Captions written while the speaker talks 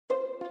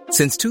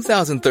Since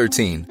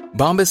 2013,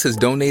 Bombas has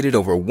donated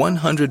over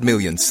 100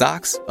 million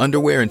socks,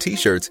 underwear, and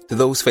T-shirts to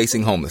those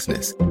facing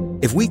homelessness.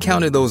 If we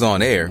counted those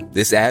on air,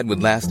 this ad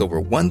would last over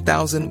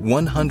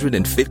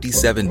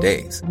 1,157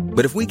 days.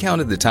 But if we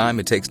counted the time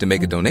it takes to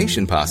make a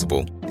donation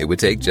possible, it would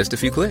take just a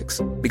few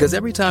clicks. Because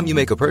every time you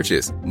make a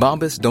purchase,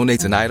 Bombas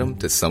donates an item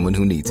to someone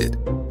who needs it.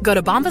 Go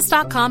to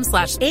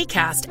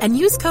bombas.com/ACAST and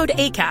use code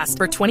ACAST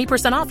for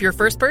 20% off your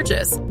first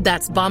purchase.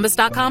 That's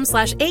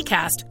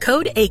bombas.com/ACAST,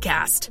 code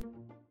ACAST.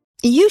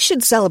 You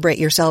should celebrate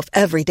yourself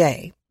every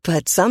day,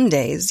 but some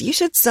days you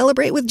should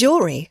celebrate with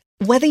jewelry.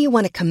 Whether you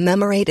want to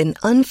commemorate an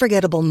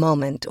unforgettable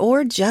moment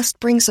or just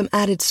bring some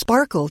added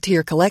sparkle to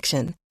your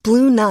collection,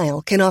 Blue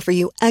Nile can offer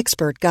you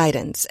expert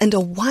guidance and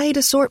a wide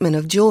assortment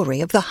of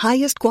jewelry of the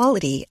highest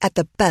quality at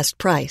the best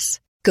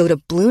price. Go to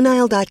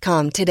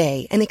BlueNile.com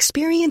today and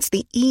experience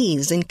the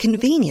ease and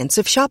convenience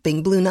of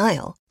shopping Blue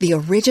Nile, the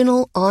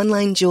original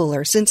online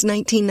jeweler since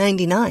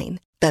 1999.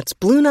 That's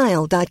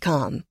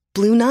BlueNile.com.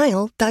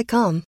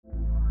 BlueNile.com.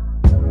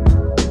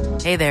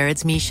 Hey there,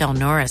 it's Michelle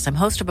Norris. I'm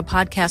host of a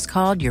podcast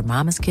called Your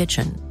Mama's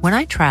Kitchen. When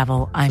I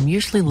travel, I'm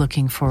usually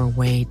looking for a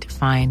way to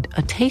find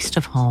a taste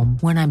of home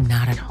when I'm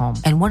not at home.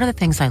 And one of the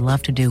things I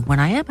love to do when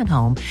I am at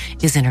home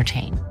is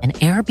entertain. And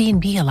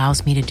Airbnb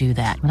allows me to do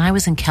that. When I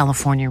was in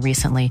California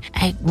recently,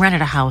 I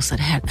rented a house that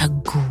had a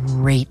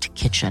great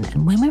kitchen.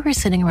 And when we were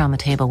sitting around the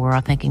table, we were all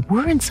thinking,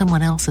 we're in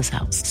someone else's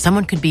house.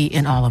 Someone could be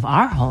in all of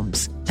our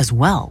homes as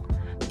well.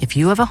 If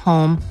you have a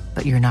home,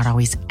 but you're not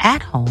always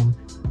at home,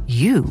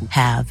 you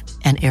have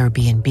an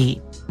Airbnb.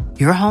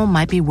 Your home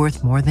might be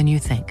worth more than you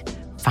think.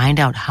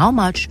 Find out how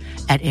much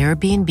at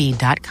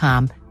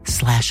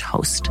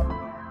airbnb.com/host.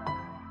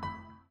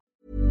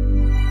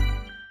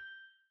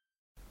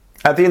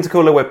 At the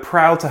Intercooler, we're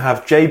proud to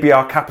have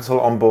JBR Capital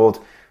on board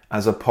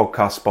as a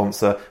podcast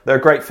sponsor. They're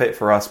a great fit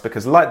for us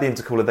because, like the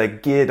Intercooler, they're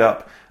geared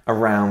up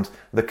around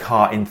the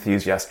car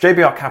enthusiast.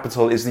 JBR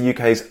Capital is the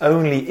UK's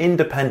only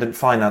independent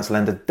finance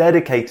lender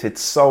dedicated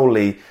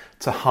solely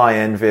to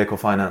high-end vehicle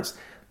finance.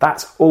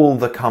 That's all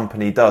the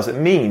company does. It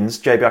means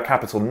JBR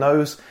Capital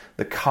knows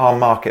the car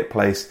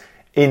marketplace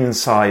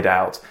inside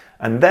out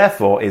and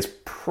therefore is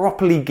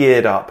properly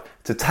geared up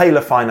to tailor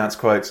finance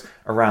quotes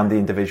around the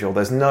individual.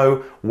 There's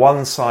no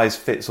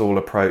one-size-fits-all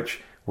approach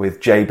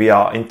with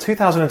JBR. In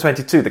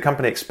 2022, the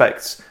company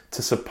expects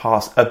to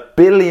surpass £1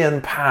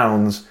 billion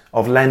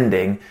of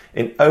lending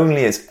in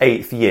only its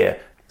 8th year.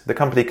 The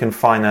company can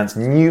finance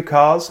new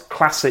cars,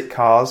 classic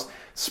cars,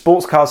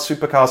 sports cars,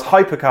 supercars,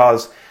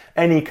 hypercars,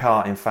 any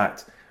car, in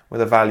fact, with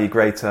a value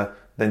greater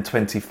than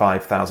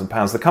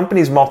 £25,000. The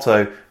company's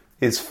motto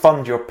is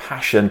fund your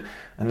passion.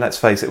 And let's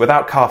face it,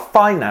 without car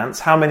finance,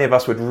 how many of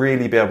us would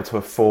really be able to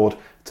afford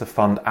to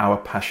fund our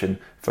passion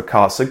for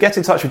cars? So get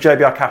in touch with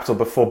JBR Capital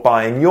before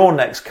buying your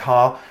next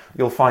car.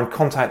 You'll find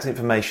contact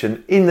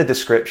information in the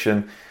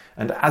description.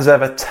 And as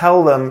ever,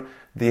 tell them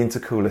the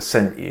Intercooler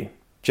sent you.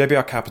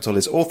 JBR Capital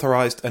is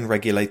authorised and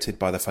regulated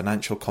by the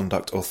Financial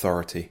Conduct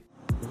Authority.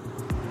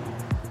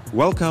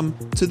 Welcome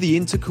to the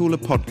Intercooler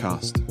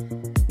podcast.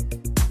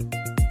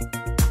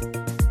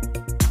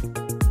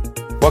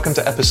 Welcome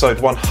to episode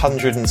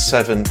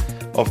 107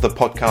 of the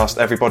podcast,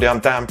 everybody. I'm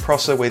Dan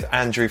Prosser with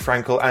Andrew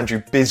Frankel.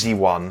 Andrew, busy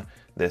one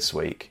this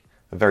week.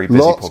 A very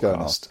busy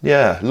podcast.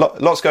 Yeah,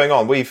 lots going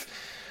on. We've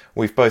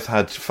both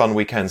had fun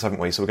weekends, haven't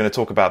we? So we're going to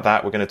talk about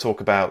that. We're going to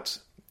talk about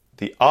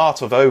the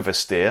art of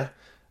oversteer.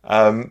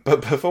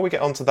 But before we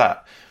get on to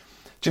that,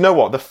 do you know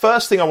what? The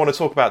first thing I want to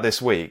talk about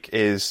this week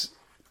is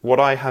what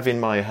I have in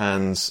my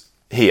hands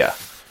here.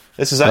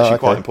 This is actually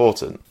quite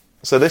important.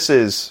 So this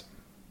is...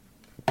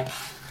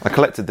 I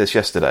collected this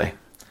yesterday.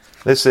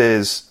 This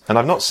is... And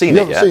I've not seen it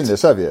yet. You haven't seen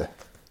this, have you?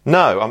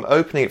 No, I'm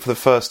opening it for the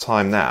first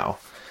time now.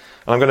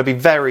 And I'm going to be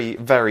very,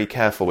 very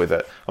careful with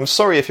it. I'm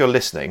sorry if you're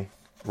listening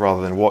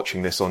rather than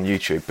watching this on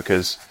YouTube,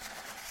 because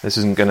this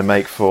isn't going to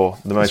make for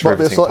the most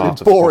riveting part of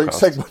the podcast. It might be a slightly boring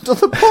segment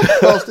of the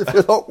podcast if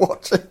you're not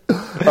watching.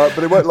 But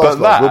it won't last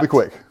long. We'll be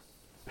quick.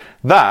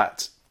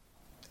 That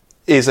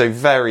is a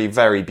very,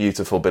 very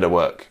beautiful bit of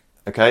work.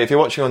 Okay, if you're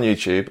watching on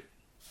YouTube...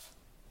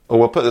 Or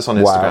we'll put this on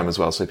Instagram as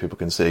well so people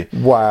can see.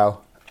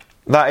 Wow.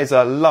 That is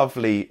a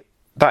lovely...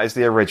 That is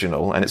the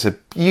original, and it's a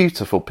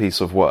beautiful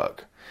piece of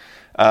work.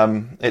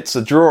 It's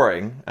a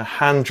drawing, a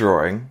hand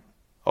drawing,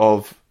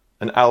 of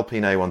an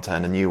Alpine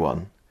A110, a new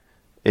one,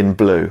 in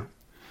blue.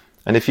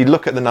 And if you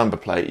look at the number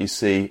plate, you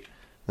see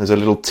there's a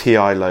little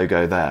TI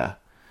logo there.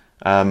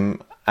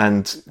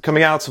 And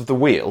coming out of the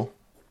wheel,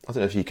 I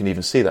don't know if you can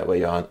even see that where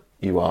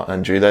you are,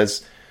 Andrew,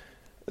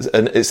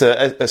 it's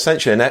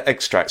essentially an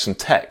extract, some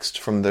text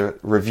from the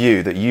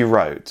review that you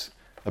wrote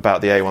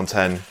about the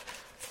A110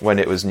 when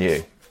it was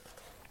new.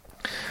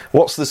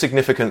 What's the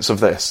significance of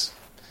this?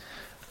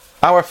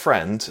 Our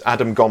friend,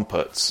 Adam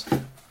Gompertz,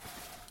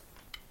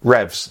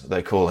 Revs,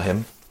 they call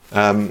him,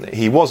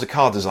 he was a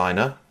car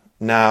designer,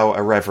 now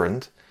a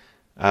reverend,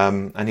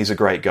 and he's a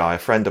great guy, a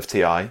friend of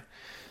TI,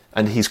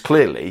 and he's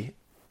clearly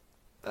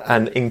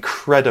an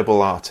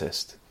incredible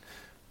artist.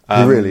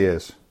 He really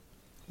is.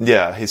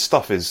 Yeah, his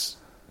stuff is...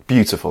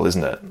 beautiful,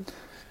 isn't it?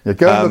 Yeah,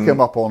 go and look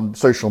him up on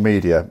social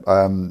media.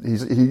 He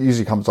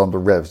usually comes under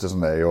Revs,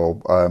 doesn't he? Or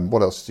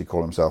what else does he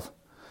call himself?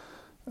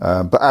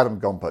 But Adam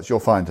Gompertz, you'll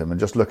find him and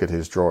just look at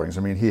his drawings.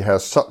 I mean, he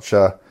has such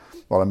an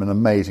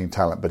amazing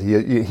talent, but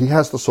he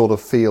has the sort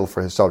of feel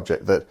for his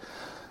subject that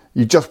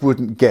you just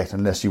wouldn't get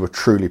unless you were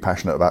truly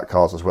passionate about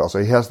cars as well. So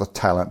he has the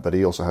talent, but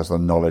he also has the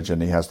knowledge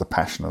and he has the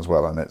passion as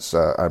well. And it's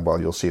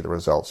you'll see the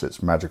results.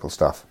 It's magical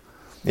stuff.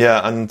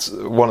 Yeah, and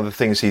one of the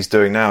things he's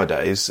doing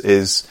nowadays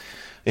is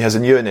he has a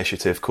new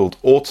initiative called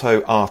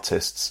Auto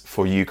Artists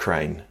for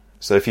Ukraine.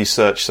 So if you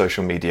search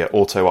social media,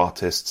 Auto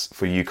Artists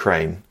for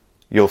Ukraine,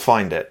 you'll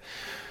find it.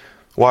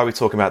 Why are we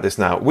talking about this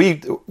now?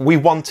 We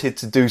wanted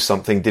to do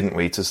something, didn't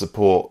we, to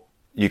support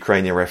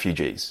Ukrainian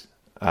refugees.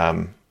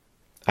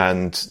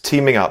 And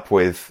teaming up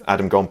with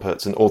Adam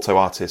Gompertz and Auto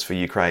Artists for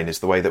Ukraine is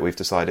the way that we've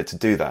decided to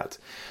do that.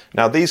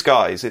 Now, these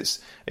guys,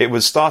 it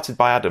was started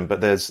by Adam,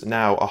 but there's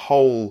now a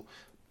whole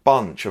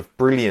bunch of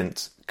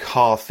brilliant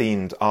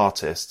car-themed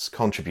artists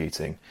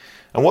contributing.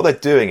 And what they're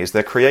doing is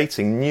they're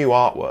creating new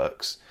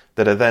artworks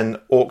that are then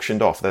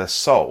auctioned off. They're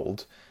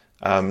sold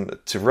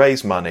to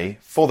raise money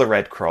for the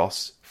Red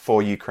Cross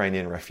for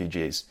Ukrainian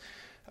refugees.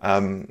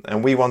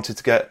 And we wanted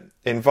to get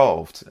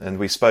involved. And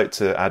we spoke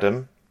to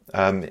Adam.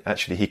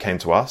 Actually, he came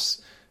to us.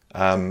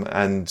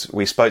 And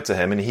we spoke to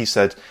him. And he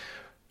said,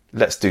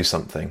 let's do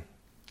something.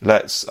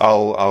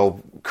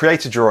 I'll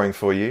create a drawing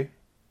for you.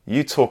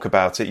 You talk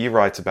about it, you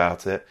write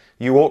about it,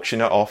 you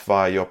auction it off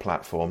via your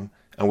platform,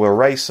 and we'll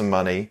raise some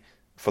money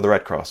for the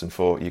Red Cross and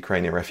for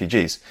Ukrainian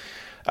refugees.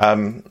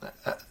 And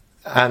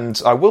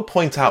I will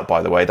point out,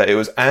 by the way, that it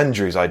was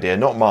Andrew's idea,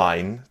 not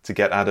mine, to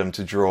get Adam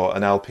to draw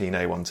an Alpine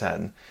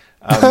A110.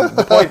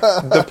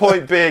 The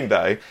point being,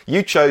 though,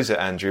 you chose it,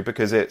 Andrew,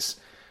 because it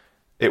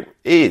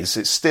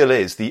still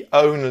is the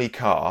only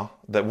car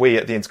that we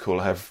at the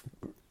Intercooler have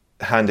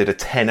handed a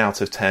 10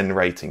 out of 10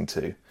 rating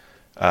to.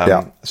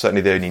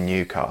 Certainly the only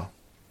new car.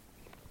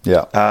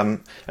 Yeah.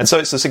 And so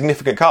it's a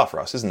significant car for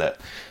us, isn't it?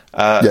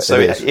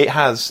 It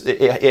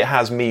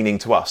has meaning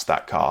to us,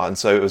 that car. And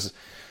so it was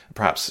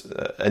perhaps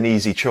an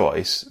easy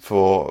choice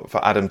for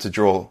Adam to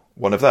draw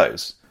one of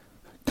those.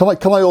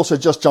 Can I also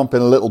just jump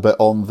in a little bit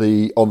on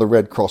the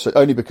Red Cross,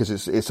 only because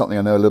it's something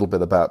I know a little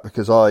bit about,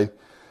 because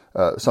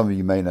some of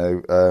you may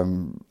know,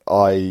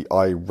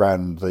 I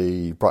ran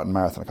the Brighton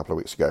Marathon a couple of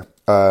weeks ago.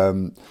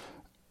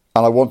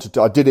 And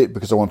I did it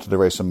because I wanted to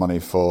raise some money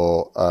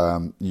for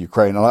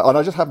Ukraine. And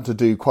I just happened to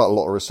do quite a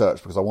lot of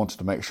research because I wanted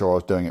to make sure I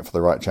was doing it for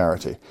the right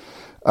charity.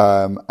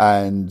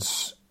 And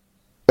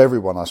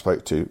everyone I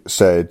spoke to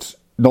said,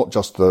 not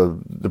just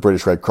the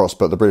British Red Cross,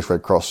 but the British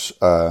Red Cross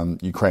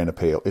Ukraine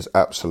appeal is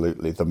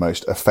absolutely the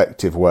most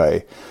effective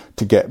way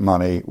to get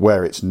money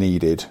where it's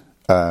needed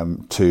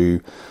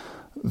to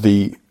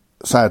the,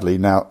 sadly,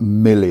 now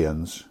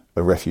millions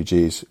of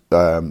refugees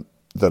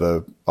that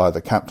are either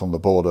camped on the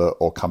border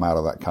or come out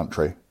of that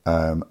country.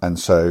 And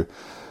so,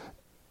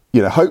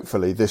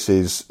 hopefully this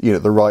is,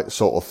 the right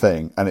sort of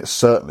thing, and it's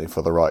certainly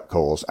for the right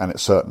cause, and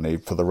it's certainly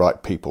for the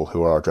right people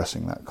who are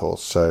addressing that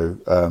cause. So,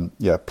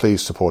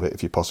 please support it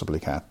if you possibly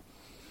can.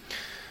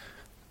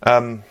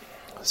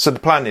 So the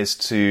plan is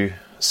to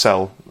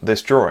sell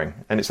this drawing,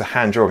 and it's a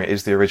hand drawing. It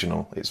is the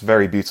original. It's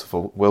very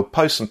beautiful. We'll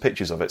post some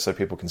pictures of it so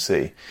people can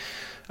see.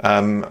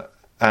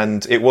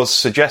 And it was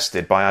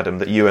suggested by Adam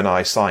that you and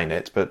I sign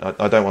it, but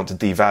I don't want to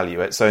devalue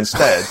it. So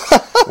instead,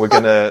 we're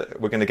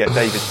gonna get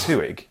David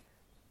Tuig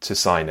to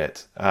sign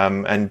it.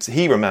 And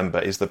he, remember,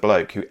 is the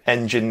bloke who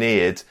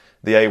engineered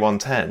the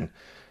A110.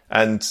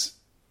 And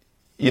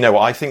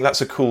I think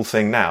that's a cool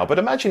thing now. But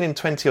imagine in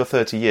 20 or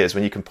 30 years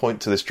when you can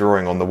point to this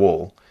drawing on the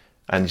wall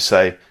and you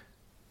say,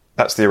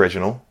 "That's the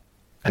original,"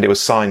 and it was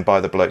signed by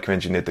the bloke who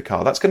engineered the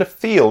car. That's going to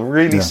feel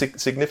really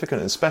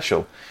significant and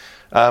special.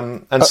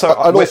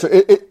 Also,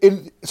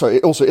 in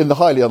the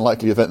highly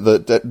unlikely event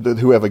that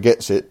whoever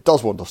gets it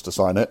does want us to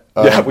sign it,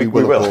 we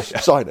will of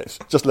course sign it.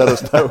 Just let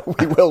us know.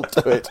 We will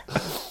do it.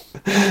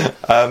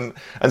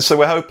 And so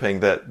we're hoping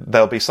that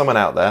there'll be someone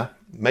out there.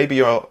 Maybe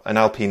you're an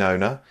Alpine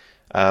owner.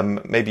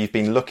 Maybe you've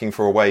been looking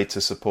for a way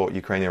to support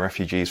Ukrainian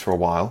refugees for a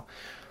while.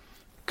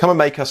 Come and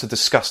make us a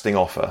disgusting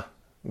offer.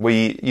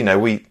 We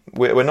don't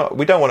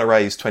want to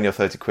raise 20 or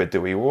 30 quid,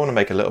 do we? We want to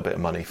make a little bit of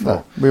money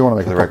for we want to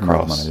make the Red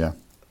Cross. Money, yeah.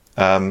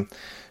 And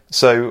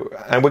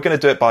we're going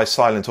to do it by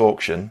silent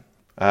auction.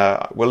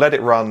 We'll let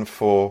it run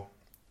for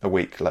a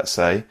week, let's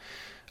say,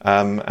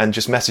 and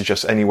just message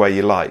us any way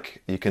you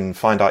like. You can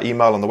find our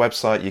email on the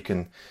website. You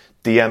can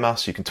DM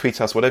us. You can tweet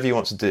us. Whatever you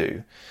want to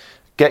do.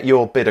 Get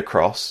your bid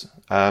across,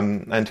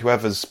 and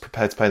whoever's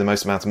prepared to pay the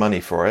most amount of money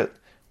for it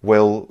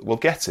will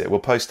get it. We'll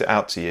post it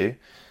out to you.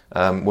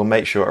 We'll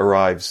make sure it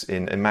arrives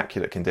in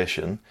immaculate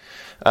condition.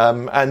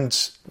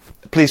 And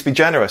please be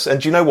generous.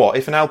 And do you know what?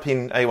 If an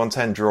Alpine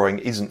A110 drawing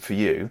isn't for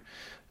you,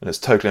 and it's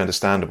totally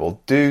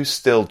understandable, do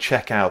still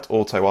check out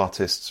Auto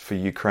Artists for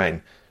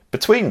Ukraine.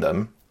 Between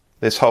them,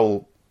 this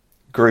whole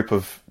group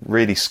of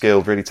really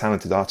skilled, really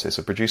talented artists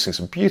are producing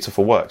some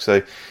beautiful work.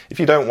 So if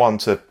you don't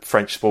want a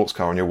French sports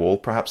car on your wall,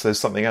 perhaps there's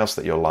something else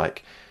that you'll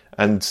like.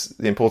 And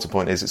the important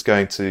point is it's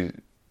going to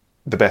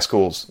the best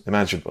calls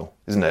imaginable,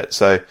 isn't it?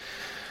 So,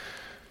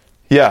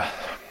 yeah,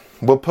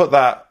 we'll put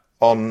that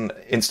on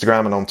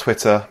Instagram and on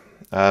Twitter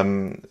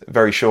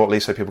very shortly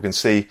so people can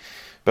see.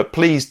 But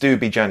please do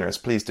be generous.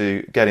 Please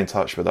do get in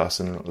touch with us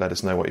and let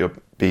us know what you'll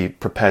be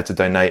prepared to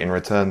donate in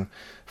return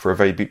for a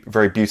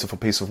very beautiful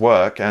piece of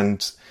work.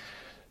 And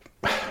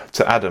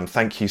to Adam,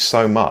 thank you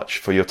so much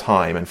for your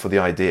time and for the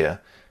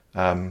idea.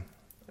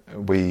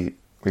 We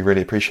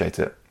really appreciate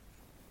it.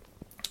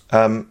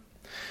 God,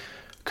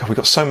 we've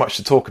got so much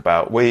to talk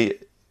about. We're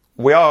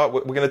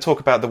going to talk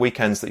about the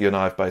weekends that you and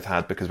I have both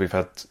had, because we've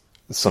had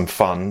some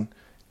fun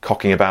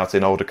cocking about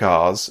in older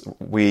cars.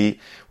 We're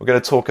going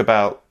to talk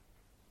about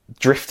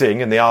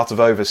drifting and the art of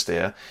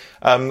oversteer.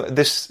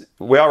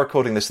 We are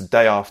recording this the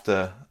day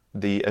after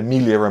the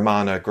Emilia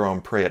Romagna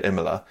Grand Prix at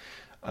Imola.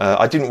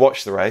 I didn't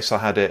watch the race.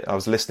 I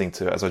was listening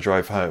to it as I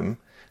drove home.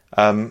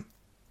 I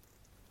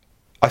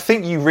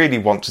think you really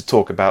want to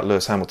talk about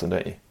Lewis Hamilton,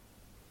 don't you?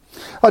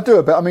 I do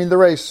a bit. I mean, the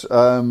race,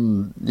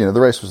 the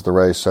race was the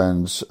race,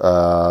 and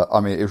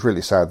it was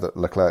really sad that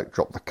Leclerc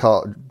dropped the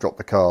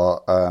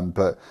car.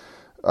 But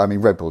I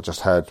mean, Red Bull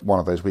just had one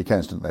of those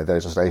weekends, didn't they?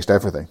 They just aced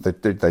everything.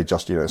 They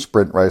just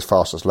sprint race,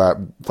 fastest lap,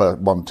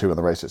 1-2 in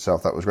the race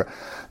itself. That was great.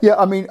 Yeah,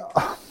 I mean,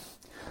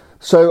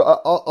 so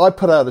I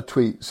put out a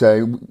tweet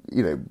saying,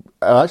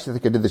 I actually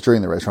think I did this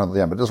during the race, right at the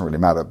end, but it doesn't really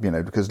matter,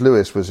 because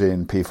Lewis was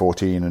in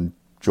P14 and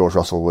George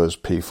Russell was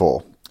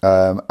P4,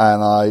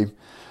 and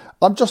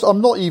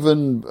I'm not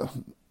even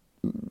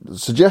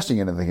suggesting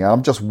anything.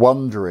 I'm just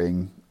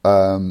wondering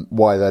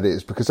why that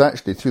is, because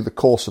actually through the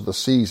course of the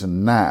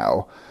season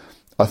now,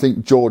 I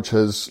think George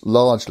has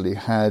largely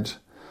had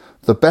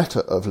the better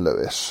of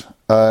Lewis.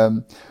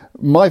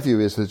 My view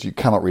is that you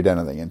cannot read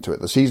anything into it.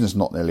 The season's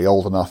not nearly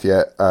old enough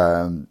yet. There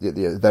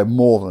are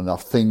more than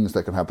enough things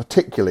that can happen,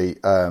 particularly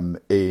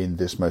in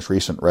this most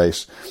recent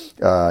race.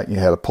 You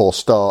had a poor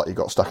start, you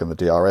got stuck in the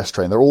DRS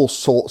train. There are all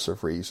sorts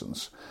of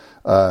reasons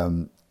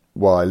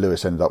why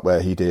Lewis ended up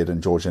where he did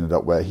and George ended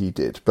up where he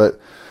did. But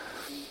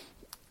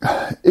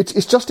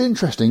it's just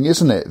interesting,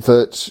 isn't it,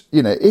 that,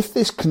 if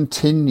this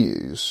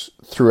continues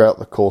throughout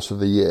the course of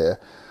the year,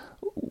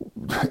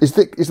 is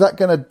that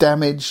going to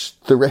damage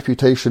the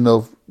reputation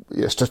of,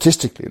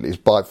 statistically at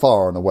least, by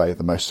far and away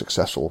the most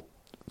successful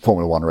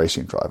Formula One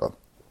racing driver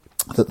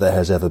that there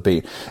has ever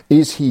been?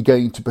 Is he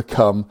going to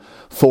become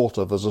thought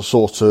of as a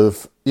sort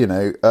of, Seb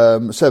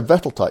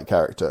Vettel type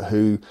character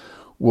who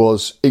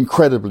was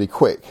incredibly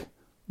quick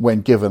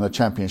when given a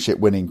championship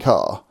winning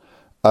car,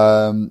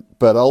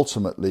 but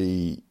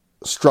ultimately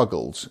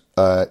struggled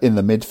in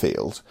the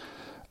midfield?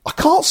 I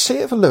can't see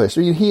it for Lewis.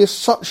 I mean, he is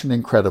such an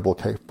incredible,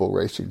 capable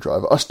racing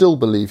driver. I still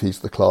believe he's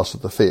the class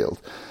of the field.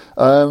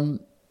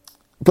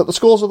 But the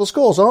scores are the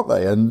scores, aren't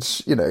they? And,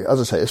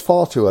 as I say, it's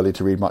far too early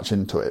to read much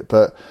into it.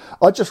 But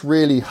I just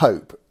really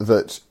hope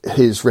that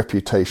his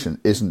reputation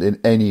isn't in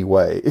any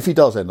way, if he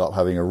does end up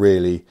having a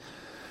really,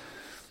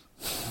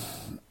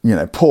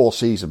 poor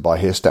season by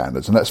his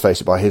standards, and let's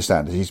face it, by his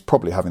standards, he's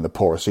probably having the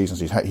poorest seasons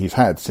he's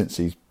had since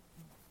he's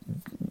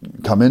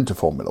come into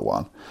Formula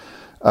One.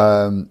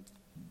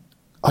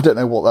 I don't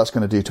know what that's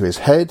going to do to his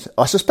head.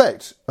 I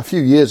suspect a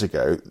few years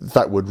ago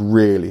that would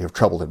really have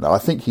troubled him now. I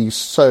think he's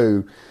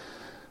so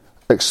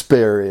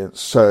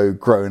experienced, so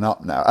grown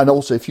up now. And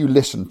also, if you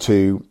listen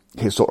to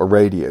his sort of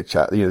radio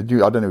chat, I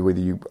don't know whether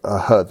you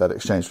heard that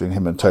exchange between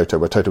him and Toto,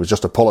 where Toto was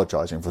just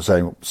apologising for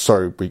saying,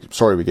 sorry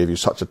we gave you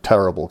such a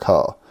terrible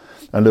car.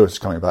 And Lewis is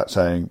coming back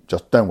saying,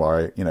 just don't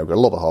worry, we've got a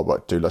lot of hard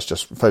work to do. Let's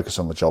just focus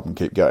on the job and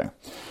keep going.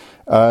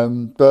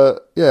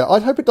 But yeah, I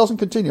hope it doesn't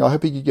continue. I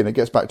hope he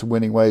gets back to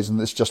winning ways, and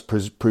this just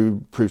proves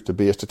to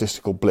be a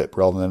statistical blip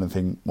rather than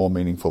anything more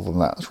meaningful than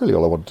that. That's really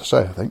all I wanted to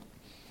say, I think.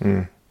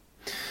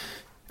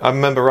 I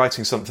remember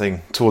writing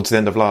something towards the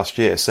end of last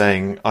year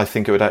saying I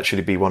think it would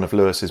actually be one of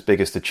Lewis's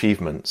biggest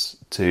achievements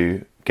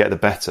to get the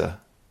better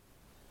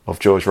of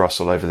George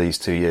Russell over these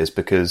 2 years,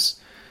 because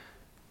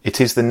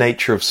it is the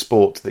nature of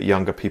sport that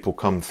younger people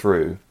come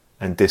through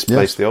and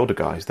displace the older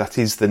guys. That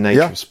is the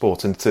nature of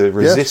sport, and to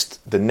resist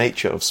the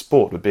nature of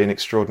sport would be an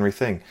extraordinary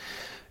thing.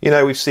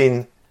 We've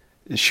seen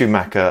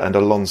Schumacher and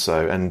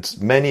Alonso and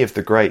many of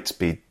the greats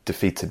be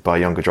defeated by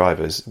younger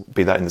drivers,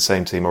 be that in the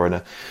same team or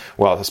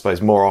I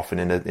suppose more often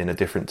in a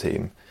different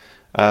team.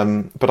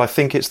 But I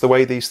think it's the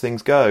way these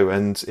things go,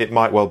 and it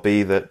might well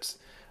be that,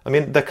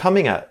 they're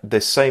coming at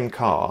this same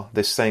car,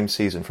 this same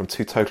season from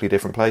two totally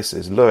different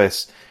places.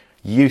 Lewis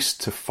used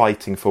to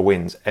fighting for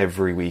wins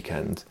every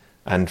weekend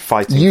and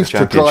fighting for championships.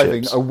 Used to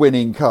driving a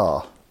winning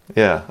car.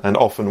 Yeah, and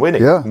often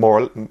winning. Yeah.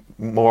 More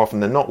often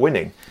than not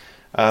winning.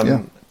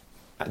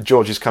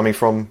 George is coming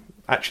from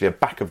actually a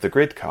back of the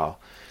grid car.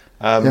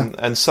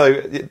 And so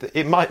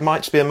it might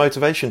just be a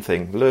motivation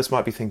thing. Lewis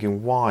might be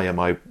thinking, why am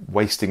I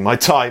wasting my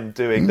time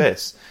doing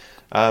this?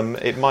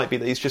 It might be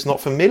that he's just not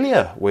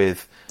familiar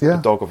with the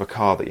dog of a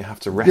car that you have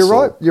to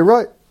wrestle. You're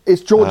right.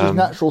 It's George's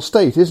natural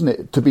state, isn't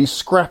it, to be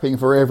scrapping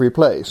for every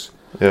place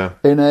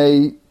in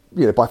a,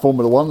 by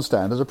Formula One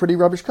standards, a pretty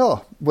rubbish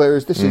car.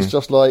 Whereas this is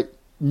just like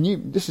new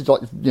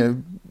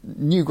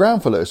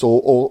ground for Lewis,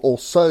 or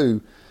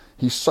so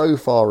He's so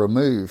far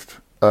removed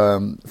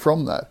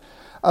from that.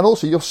 And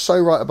also, you're so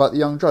right about the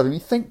young driver. I mean,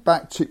 think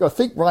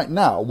right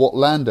now what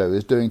Lando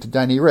is doing to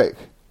Danny Rick,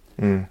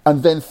 and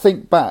then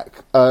think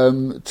back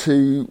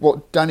to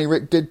what Danny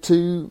Rick did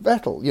to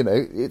Vettel. You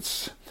know,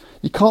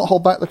 you can't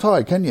hold back the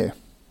tide, can you?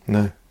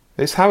 No,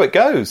 it's how it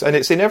goes, and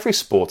it's in every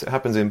sport. It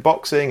happens in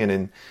boxing and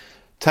in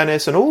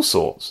tennis and all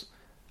sorts.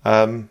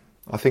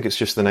 I think it's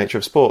just the nature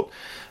of sport.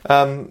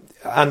 And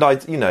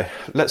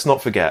let's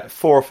not forget,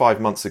 4 or 5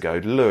 months ago,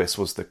 Lewis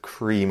was the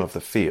cream of the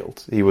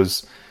field. He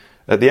was,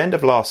 at the end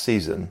of last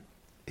season,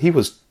 he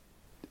was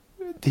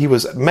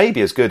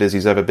maybe as good as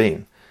he's ever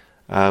been.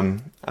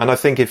 And I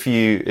think if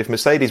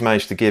Mercedes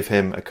managed to give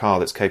him a car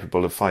that's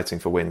capable of fighting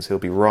for wins, he'll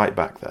be right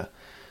back there.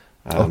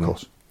 Of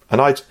course. And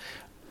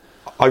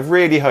I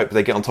really hope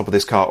they get on top of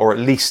this car, or at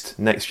least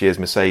next year's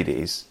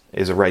Mercedes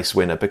is a race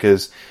winner,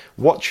 because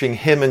watching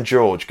him and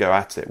George go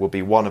at it will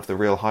be one of the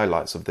real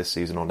highlights of this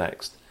season or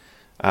next.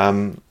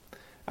 And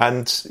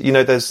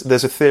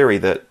there's a theory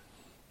that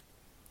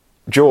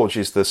George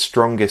is the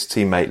strongest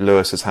teammate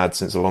Lewis has had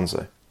since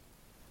Alonso,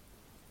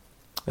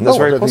 and that's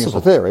very possible. Think it's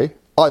a theory.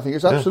 I think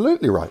it's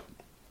absolutely right.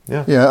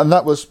 Yeah, and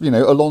that was,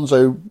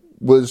 Alonso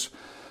was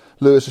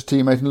Lewis's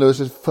teammate in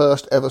Lewis's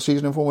first ever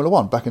season in Formula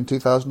One back in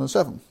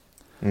 2007.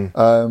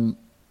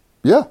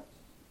 Yeah,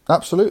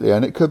 absolutely,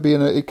 and it could be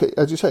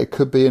as you say, it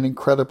could be an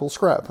incredible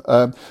scrap.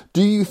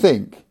 Do you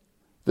think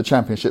the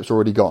championship's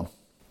already gone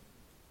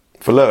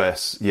for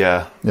Lewis?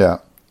 Yeah.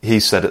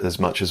 He's said it as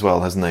much as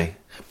well, hasn't he?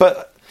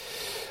 But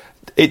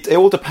it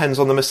all depends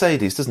on the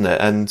Mercedes, doesn't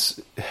it? And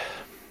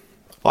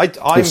I'm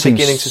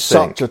beginning to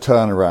think such a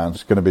turnaround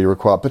is going to be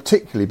required,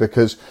 particularly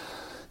because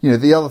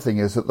the other thing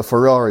is that the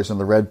Ferraris and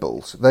the Red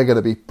Bulls, they're going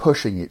to be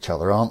pushing each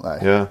other, aren't they?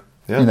 Yeah.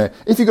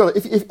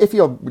 If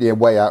you're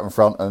way out in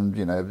front and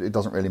it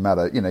doesn't really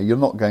matter, you're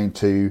not going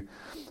to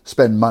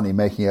spend money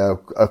making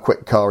a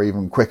quick car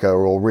even quicker,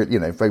 or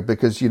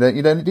because you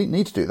don't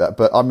need to do that.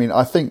 But I mean,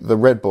 I think the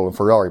Red Bull and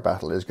Ferrari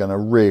battle is going to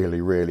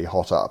really, really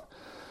hot up.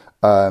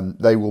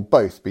 They will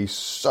both be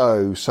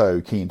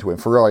so keen to win.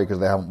 Ferrari because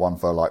they haven't won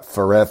for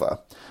forever.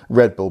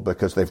 Red Bull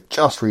because they've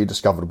just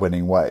rediscovered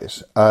winning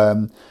ways,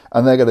 and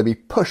they're going to be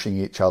pushing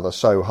each other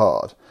so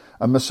hard.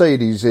 And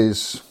Mercedes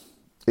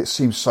it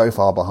seems so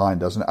far behind,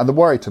 doesn't it? And the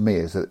worry to me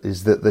is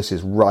that this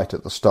is right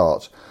at the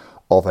start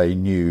of a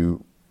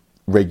new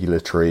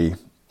regulatory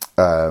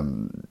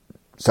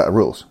set of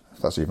rules,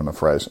 if that's even a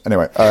phrase.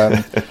 Anyway,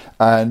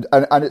 and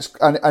it's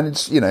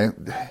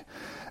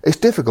it's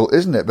difficult,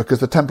 isn't it? Because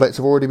the templates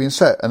have already been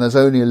set, and there's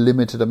only a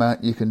limited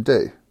amount you can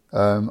do.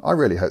 I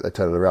really hope they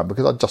turn it around,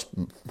 because I'd just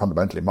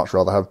fundamentally much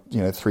rather have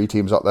 3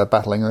 teams up there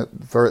battling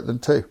for it than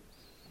 2.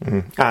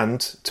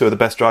 And 2 of the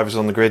best drivers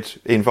on the grid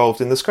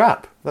involved in the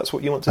scrap. That's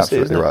what you want to see,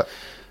 isn't it? Right.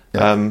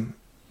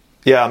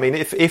 Yeah. I mean,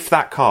 if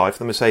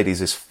the Mercedes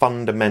is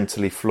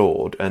fundamentally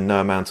flawed and no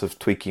amount of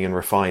tweaking and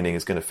refining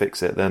is going to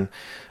fix it, then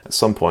at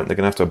some point they're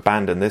going to have to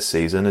abandon this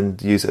season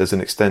and use it as an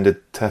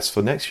extended test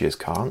for next year's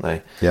car, aren't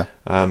they? Yeah,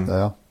 they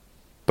are.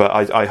 But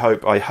I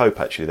hope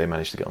actually they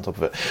manage to get on top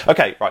of it.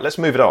 Okay, right, let's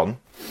move it on.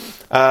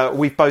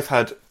 We've both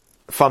had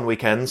fun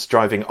weekends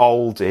driving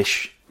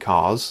oldish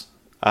cars.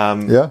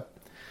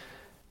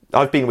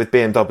 I've been with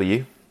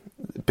BMW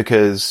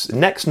because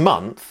next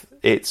month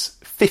it's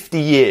 50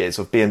 years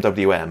of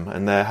BMW M,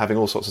 and they're having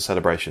all sorts of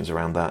celebrations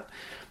around that.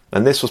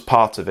 And this was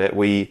part of it.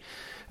 We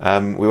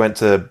went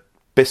to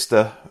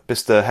Bicester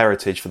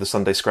Heritage for the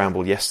Sunday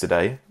Scramble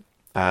yesterday.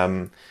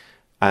 And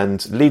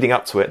leading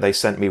up to it, they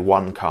sent me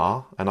one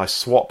car, and I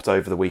swapped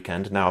over the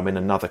weekend. Now I'm in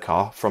another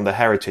car from the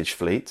Heritage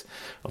fleet.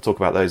 I'll talk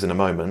about those in a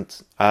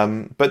moment.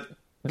 But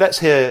let's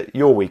hear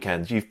your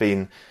weekend. You've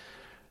been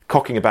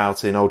cocking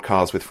about in old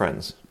cars with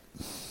friends.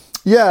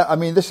 Yeah, I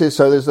mean, there's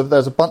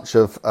a bunch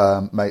of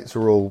mates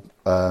who are all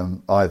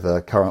either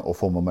current or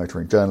former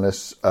motoring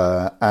journalists,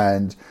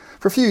 and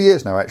for a few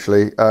years now,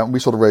 actually, we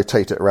sort of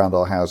rotate it around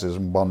our houses,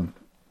 and one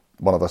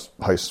of us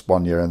hosts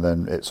one year, and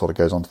then it sort of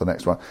goes on to the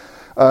next one.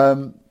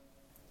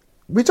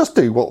 We just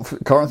do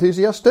what car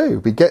enthusiasts do.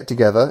 We get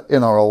together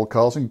in our old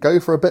cars and go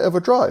for a bit of a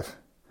drive.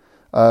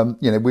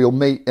 We'll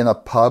meet in a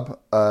pub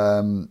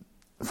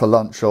for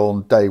lunch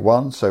on day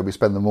one, so we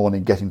spend the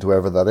morning getting to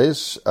wherever that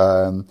is.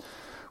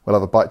 We'll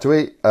have a bite to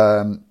eat,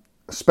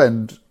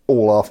 spend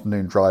all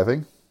afternoon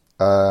driving,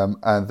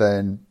 and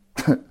then,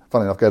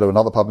 funny enough, go to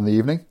another pub in the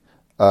evening,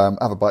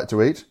 have a bite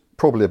to eat,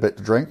 probably a bit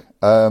to drink,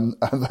 and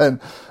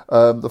then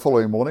the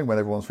following morning, when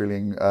everyone's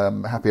feeling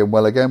happy and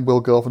well again,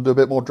 we'll go off and do a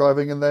bit more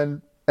driving, and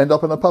then end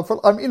up in a pub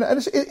for. And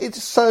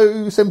it's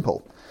so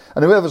simple.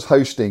 And whoever's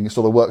hosting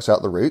sort of works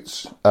out the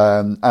routes,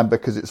 and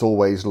because it's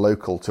always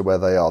local to where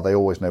they are, they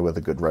always know where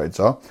the good roads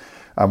are.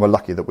 And we're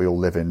lucky that we all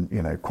live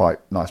in, quite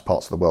nice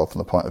parts of the world from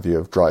the point of view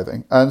of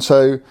driving. And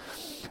so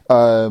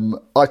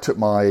I took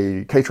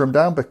my caterham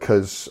down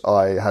because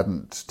I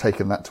hadn't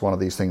taken that to one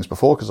of these things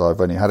before, because I've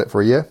only had it for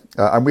a year.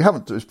 And we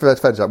haven't done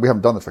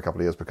this for a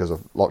couple of years because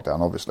of lockdown,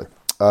 obviously.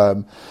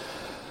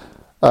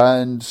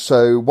 And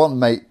so one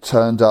mate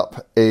turned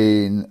up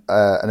in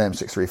an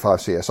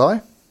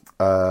M635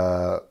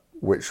 CSI,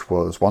 which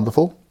was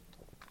wonderful.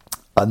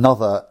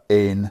 another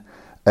in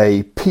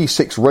a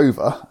P6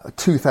 Rover, a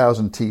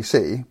 2000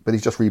 TC, but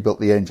he's just rebuilt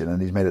the engine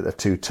and he's made it a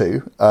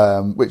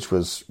 2.2,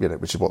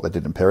 which is what they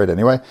did in period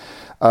anyway.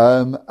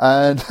 And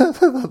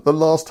the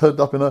last turned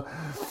up in a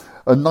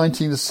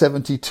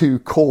 1972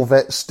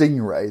 Corvette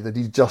Stingray that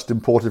he's just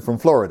imported from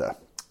Florida.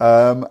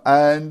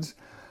 And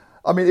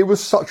I mean, it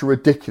was such a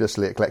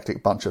ridiculously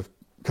eclectic bunch of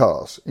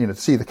cars, to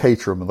see the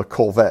Caterham and the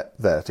Corvette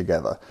there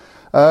together.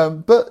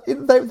 But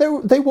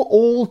they were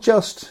all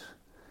just,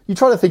 you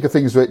try to think of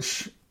things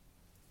which,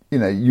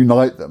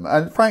 unite them.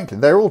 And frankly,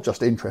 they're all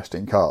just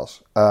interesting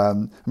cars. I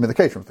mean, the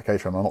Caterham's the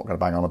Caterham. I'm not going to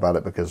bang on about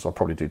it because I'll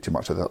probably do too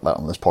much of that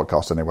on this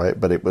podcast anyway.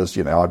 But it was,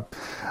 I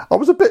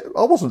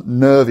wasn't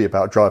nervy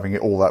about driving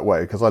it all that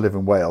way because I live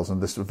in Wales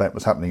and this event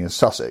was happening in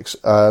Sussex.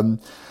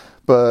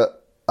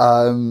 But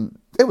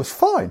it was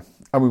fine.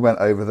 And we went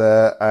over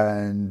there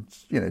and,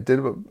 did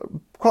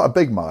quite a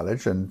big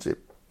mileage and it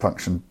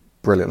functioned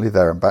brilliantly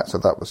there and back. So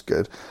that was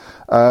good.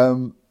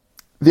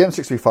 The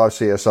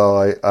M635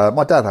 CSI,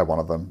 my dad had one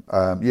of them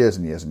years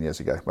and years and years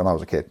ago when I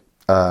was a kid.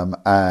 Young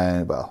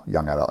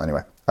adult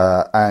anyway.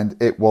 And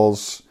it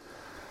was,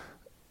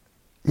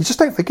 you just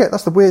don't forget.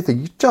 That's the weird thing.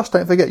 You just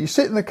don't forget. You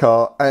sit in the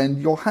car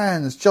and your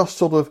hands just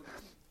sort of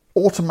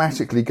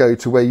automatically go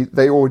to where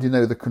they already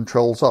know the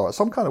controls are. It's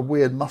some kind of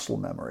weird muscle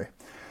memory.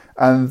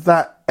 And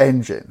that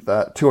engine,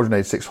 that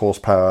 286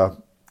 horsepower,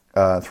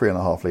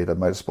 3.5 litre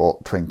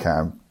motorsport twin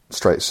cam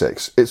straight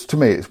six, to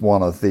me, it's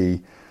one of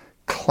the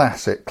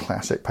classic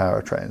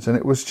powertrains. And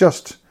it was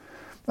just,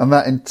 and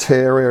that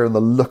interior and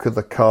the look of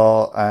the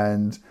car,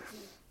 and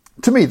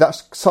to me,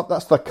 that's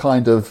the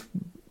kind of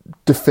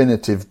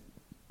definitive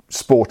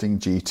sporting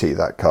GT,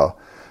 that car.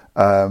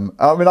 I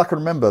mean, I can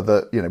remember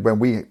that,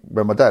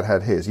 when my dad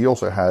had his, he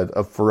also had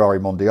a Ferrari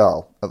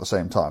Mondial at the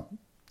same time.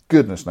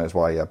 Goodness knows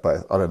why he had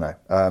both. I don't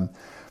know.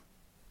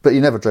 But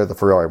he never drove the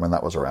Ferrari when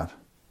that was around.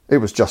 It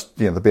was just,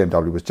 the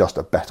BMW was just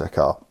a better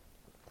car.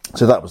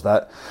 So that was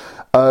that.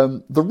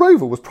 The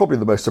Rover was probably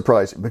the most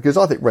surprising because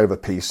I think Rover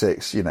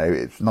P6, it's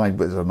a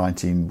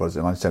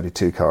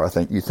 1972 car. I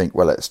think you think,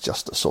 well, it's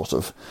just a sort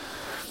of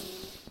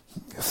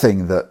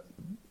thing that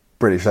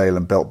British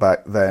Leyland built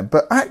back then.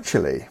 But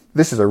actually,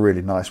 this is a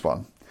really nice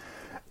one.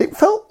 It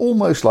felt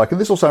almost like,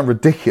 and this will sound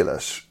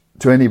ridiculous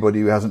to anybody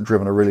who hasn't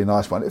driven a really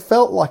nice one, it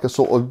felt like a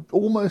sort of,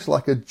 almost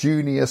like a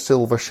junior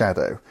Silver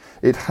Shadow.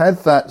 It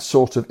had that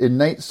sort of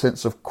innate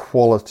sense of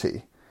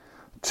quality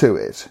to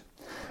it.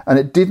 And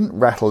it didn't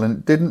rattle and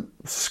it didn't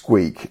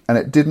squeak and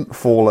it didn't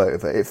fall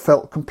over. It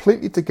felt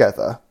completely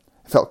together.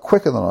 It felt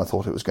quicker than I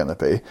thought it was going to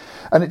be.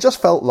 And it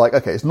just felt like,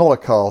 okay, it's not a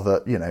car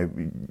that,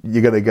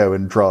 you're going to go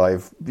and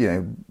drive,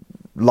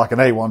 like an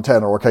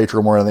A110 or a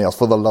Caterham or anything else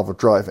for the love of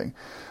driving.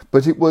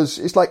 But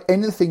it's like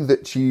anything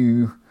that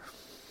you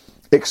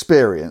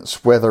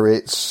experience, whether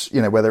it's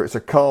a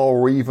car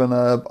or even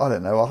a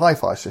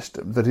hi-fi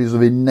system that is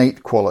of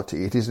innate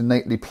quality. It is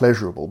innately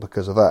pleasurable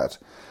because of that.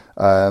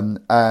 And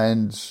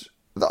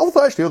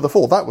actually, of the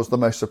four, that was the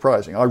most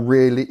surprising. I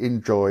really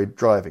enjoyed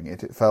driving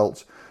it. It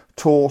felt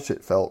taut,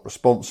 it felt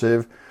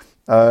responsive,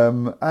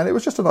 and it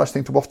was just a nice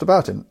thing to waft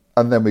about in.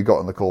 And then we got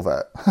in the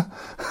Corvette.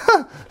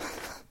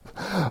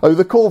 Oh,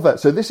 the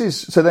Corvette. So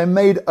they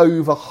made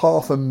over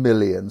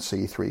 500,000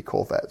 C3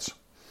 Corvettes,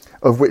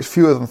 of which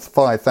fewer than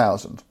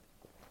 5,000,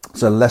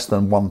 so less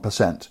than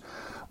 1%,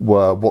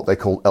 were what they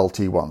call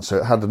LT1. So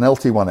it had an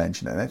LT1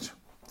 engine in it,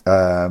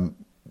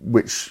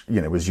 which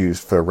was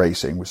used for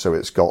racing. So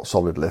it's got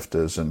solid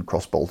lifters and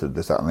cross-bolted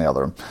this, that, and the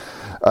other.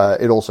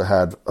 It also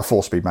had a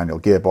 4-speed manual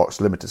gearbox,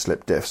 limited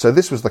slip diff. So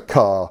this was the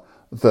car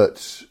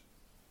that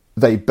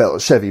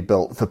Chevy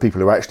built for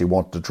people who actually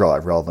wanted to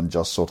drive rather than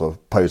just sort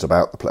of pose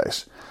about the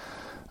place.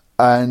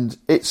 And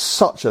it's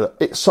such a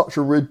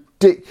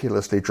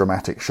ridiculously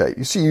dramatic shape.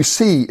 You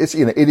see, it's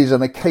it is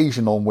an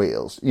occasion on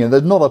wheels.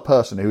 There's not a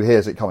person who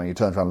hears it coming, who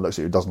turns around and looks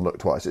at it, who doesn't look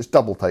twice. It's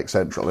double take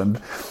central, and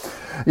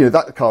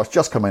that car's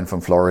just come in from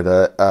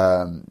Florida.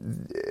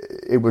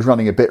 It was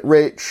running a bit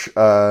rich.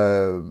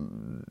 The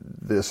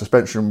rear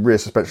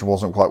suspension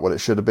wasn't quite what it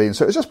should have been.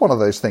 So it's just one of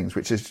those things,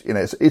 which is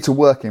it's a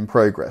work in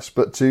progress.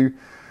 But to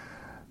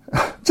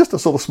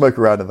sort of smoke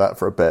around in that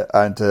for a bit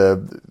and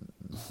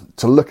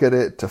to look at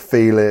it, to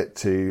feel it,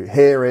 to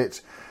hear it,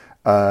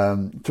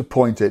 to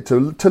point it, to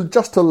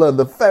learn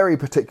the very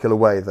particular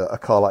way that a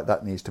car like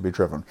that needs to be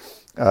driven,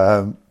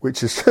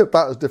 which is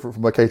about as different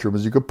from a Caterham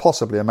as you could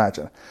possibly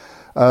imagine.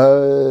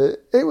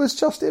 It was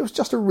just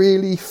a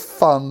really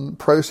fun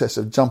process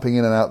of jumping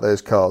in and out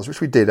those cars,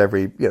 which we did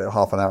every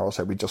half an hour or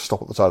so. We'd just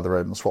stop at the side of the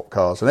road and swap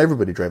cars, and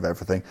everybody drove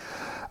everything.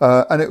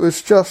 And it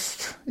was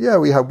just,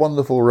 we had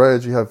wonderful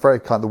roads. We had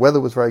the weather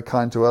was very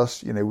kind to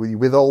us,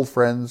 with old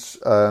friends,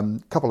 a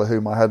couple of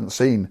whom I hadn't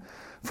seen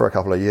for a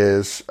couple of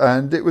years.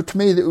 And to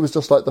me, it was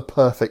just like the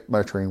perfect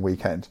motoring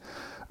weekend.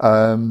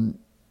 And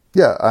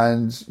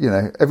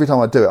every time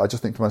I do it, I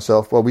just think to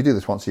myself, well, we do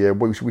this once a year.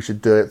 We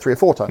should do it 3 or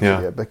 4 times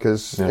a year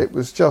because it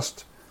was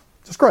just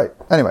great.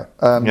 Anyway,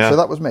 so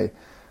that was me.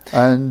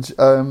 And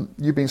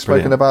you've been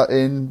spoken about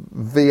in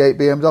V8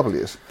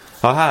 BMWs.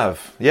 I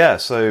have, yeah.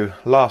 So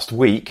last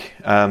week,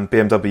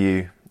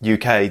 BMW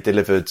UK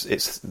delivered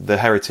the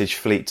Heritage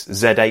Fleet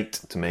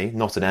Z8 to me,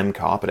 not an M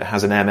car, but it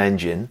has an M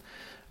engine,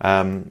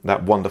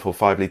 that wonderful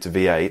 5-litre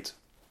V8.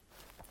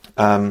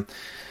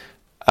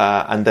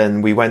 And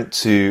then we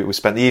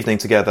spent the evening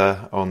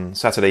together on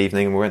Saturday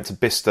evening, and we went to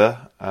Bicester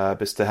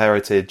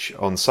Heritage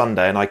on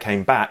Sunday, and I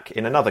came back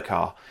in another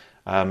car,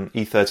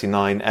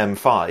 E39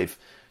 M5,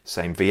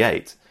 same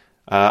V8.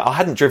 I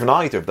hadn't driven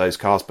either of those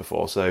cars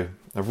before, so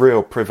a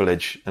real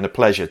privilege and a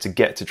pleasure to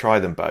get to try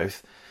them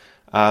both.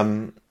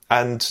 And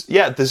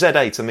yeah, the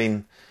Z8, I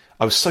mean,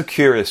 I was so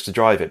curious to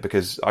drive it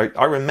because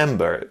I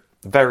remember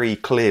very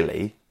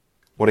clearly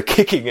what a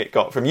kicking it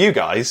got from you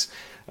guys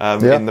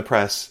in the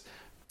press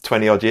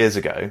 20 odd years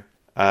ago.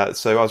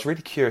 So I was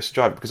really curious to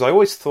drive it because I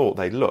always thought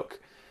they look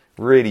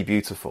really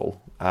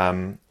beautiful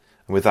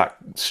with that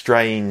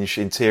strange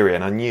interior,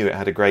 and I knew it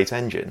had a great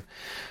engine.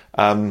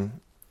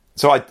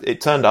 So it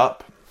turned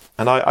up,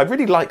 and I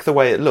really like the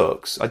way it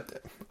looks.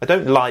 I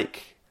don't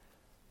like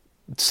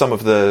some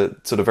of the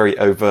sort of very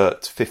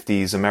overt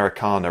 50s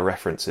Americana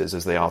references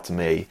as they are to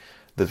me.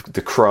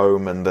 The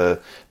chrome and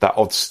that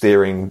odd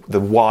the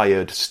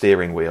wired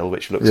steering wheel,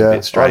 which looks a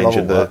bit strange,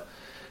 and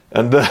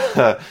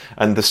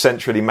the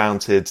centrally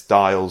mounted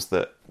dials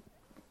that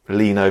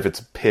lean over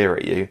to peer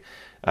at you.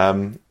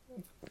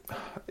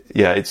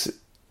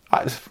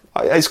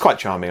 It's quite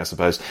charming, I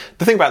suppose.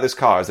 The thing about this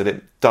car is that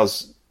it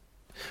does.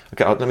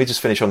 Okay, let me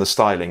just finish on the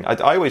styling.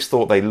 I always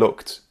thought they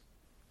looked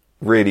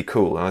really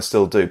cool, and I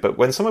still do. But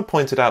when someone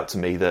pointed out to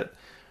me that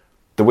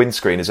the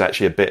windscreen is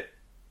actually a bit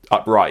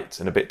upright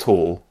and a bit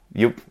tall,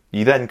 you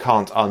then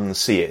can't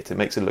unsee it. It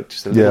makes it look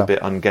just a little bit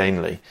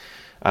ungainly.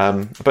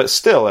 But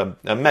still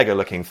a mega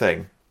looking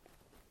thing,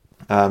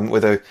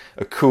 with a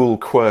cool,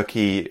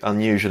 quirky,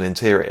 unusual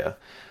interior.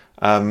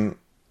 And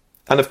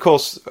of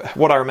course,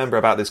 what I remember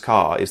about this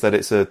car is that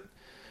it's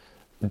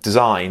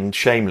designed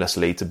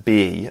shamelessly to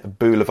be a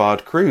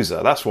boulevard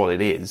cruiser. That's what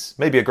it is.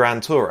 Maybe a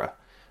Grand Tourer.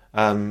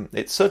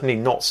 It's certainly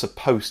not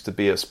supposed to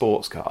be a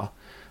sports car.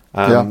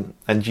 And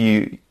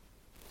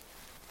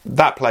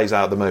that plays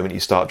out the moment you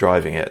start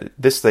driving it.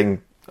 This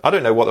thing, I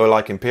don't know what they were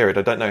like in period.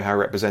 I don't know how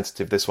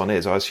representative this one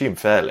is. I assume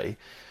fairly,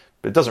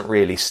 but it doesn't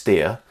really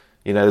steer.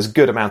 There's a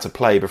good amount of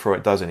play before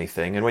it does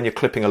anything. And when you're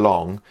clipping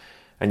along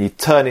and you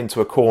turn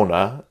into a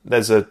corner,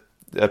 there's a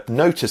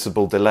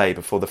noticeable delay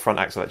before the front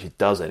axle actually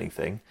does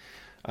anything.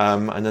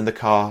 And then the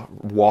car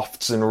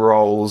wafts and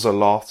rolls a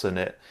lot, and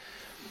it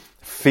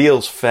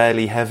feels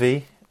fairly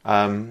heavy.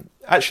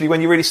 Actually,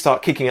 when you really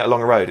start kicking it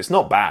along a road, it's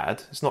not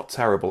bad. It's not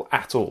terrible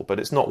at all, but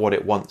it's not what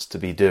it wants to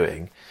be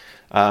doing.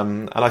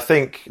 And I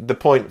think the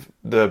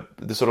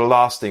sort of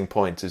lasting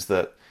point is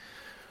that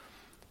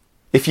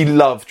if you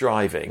love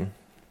driving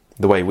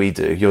the way we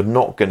do, you're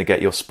not going to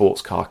get your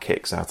sports car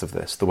kicks out of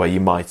this the way you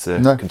might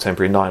a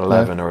contemporary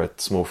 911 or a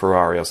small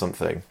Ferrari or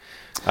something.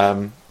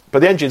 But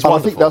the engine's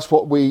wonderful.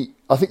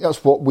 I think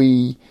that's what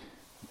we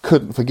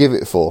couldn't forgive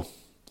it for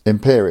in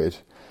period.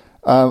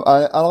 And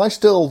I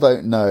still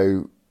don't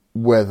know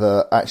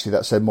whether actually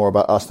that said more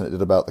about us than it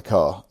did about the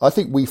car. I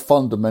think we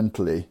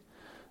fundamentally,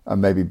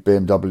 and maybe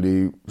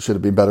BMW should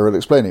have been better at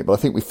explaining it, but I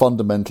think we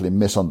fundamentally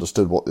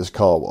misunderstood what this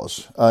car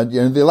was.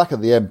 And the lack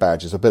of the M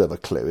badge is a bit of a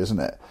clue, isn't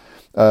it?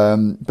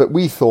 But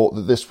we thought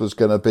that this was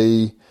going to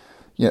be,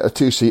 a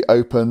 2-seat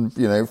open,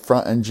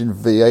 front engine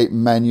V8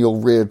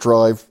 manual rear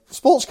drive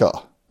sports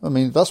car. I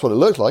mean, that's what it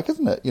looked like,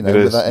 isn't it?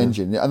 With that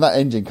engine. And that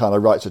engine kind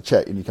of writes a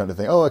check, and you kind of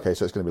think, oh, okay,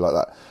 so it's going to be like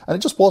that. And it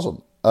just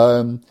wasn't.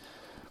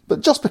 But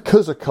just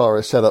because a car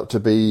is set up to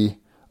be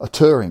a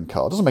touring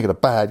car doesn't make it a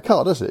bad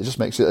car, does it? It just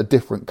makes it a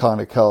different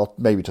kind of car,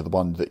 maybe to the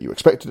one that you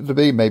expected it to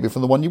be, maybe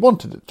from the one you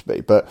wanted it to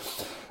be. But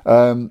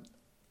I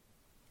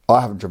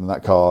haven't driven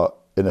that car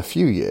in a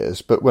few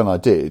years, but when I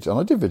did, and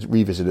I did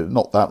revisit it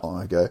not that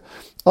long ago,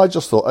 I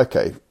just thought,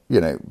 okay,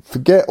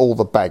 forget all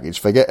the baggage,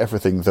 forget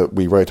everything that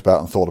we wrote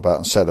about and thought about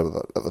and said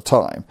at the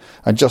time,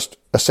 and just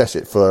assess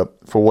it for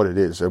what it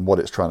is and what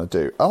it's trying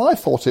to do. And I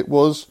thought it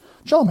was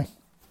charming.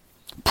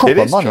 Proper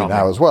money charming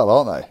now as well,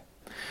 aren't they?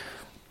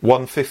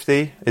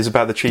 150 is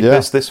about the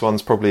cheapest. This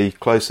one's probably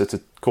closer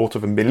to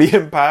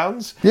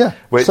 £250,000. Yeah.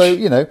 Which,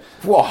 so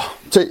whoa.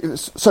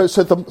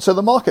 So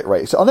the market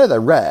rates, I know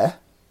they're rare,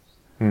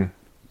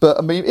 but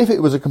I mean, if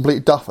it was a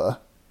complete duffer,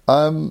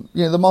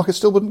 the market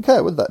still wouldn't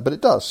care, would they? But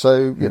it does.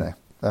 So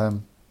I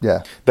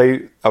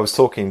was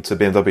talking to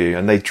BMW,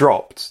 and they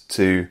dropped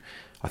to,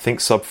 I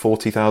think, sub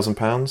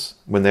 £40,000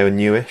 when they were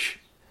newish,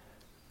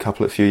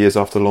 a few years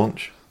after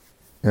launch.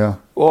 Yeah.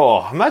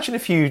 Oh, imagine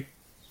if you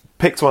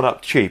picked one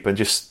up cheap and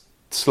just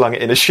slung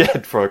it in a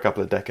shed for a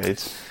couple of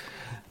decades.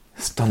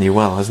 It's done you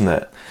well, hasn't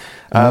it?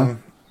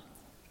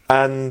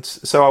 And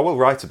so I will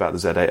write about the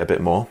Z8 a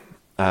bit more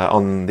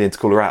on the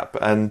Intercooler app.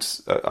 And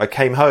I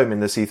came home in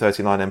the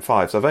C39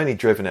 M5, so I've only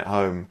driven it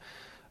home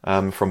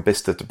from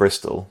Bicester to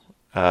Bristol.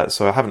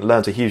 So I haven't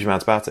learned a huge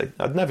amount about it.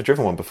 I've never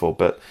driven one before,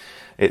 but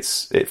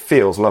it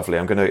feels lovely.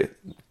 I'm going to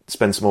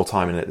spend some more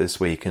time in it this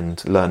week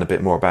and learn a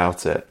bit more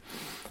about it.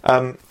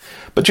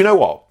 But you know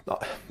what?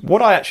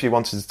 What I actually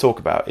wanted to talk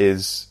about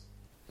is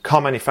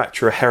car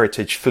manufacturer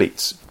heritage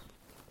fleets.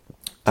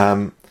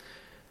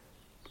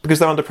 because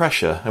they're under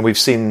pressure, and we've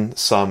seen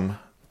some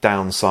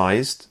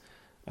downsized,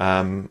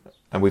 and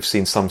we've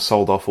seen some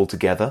sold off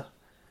altogether.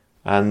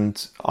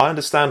 And I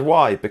understand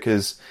why,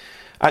 because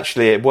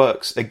actually it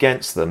works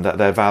against them that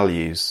their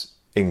values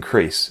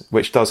increase,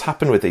 which does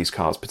happen with these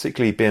cars,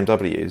 particularly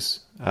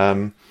BMWs.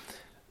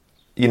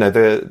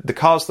 The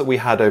cars that we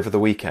had over the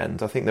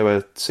weekend, I think there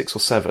were 6 or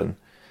 7,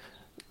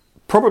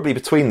 probably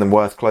between them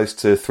worth close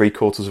to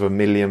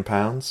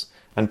 £750,000.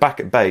 And back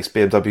at base,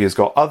 BMW has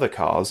got other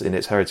cars in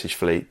its heritage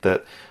fleet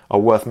that are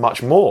worth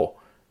much more.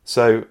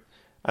 So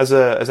as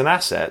an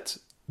asset,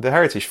 the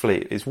heritage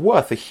fleet is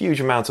worth a huge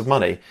amount of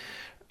money.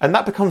 And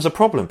that becomes a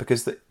problem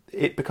because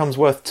it becomes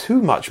worth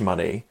too much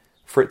money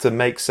for it to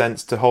make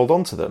sense to hold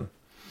on to them.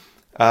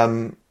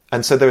 And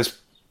so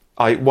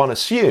one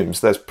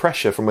assumes there's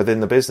pressure from within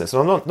the business.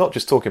 And I'm not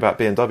just talking about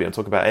BMW, I'm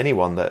talking about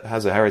anyone that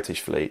has a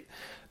heritage fleet.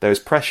 There is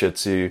pressure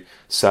to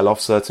sell off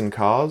certain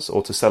cars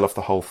or to sell off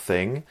the whole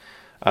thing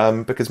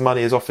because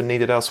money is often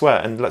needed elsewhere.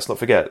 And let's not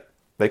forget,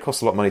 they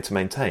cost a lot of money to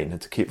maintain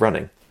and to keep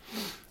running.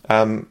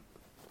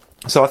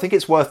 So I think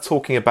it's worth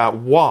talking about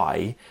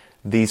why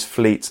these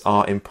fleets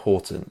are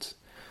important.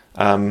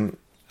 And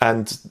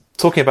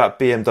talking about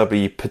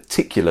BMW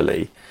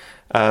particularly,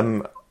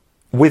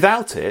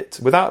 without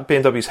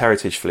BMW's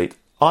heritage fleet,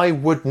 I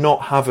would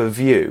not have a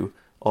view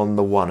on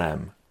the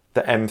 1M,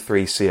 the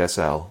M3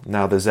 CSL,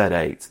 now the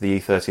Z8, the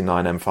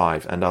E39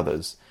 M5 and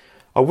others.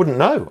 I wouldn't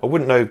know. I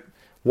wouldn't know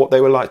what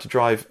they were like to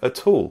drive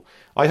at all.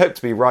 I hope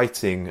to be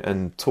writing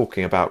and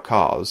talking about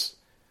cars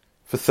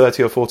for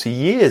 30 or 40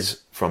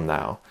 years from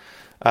now.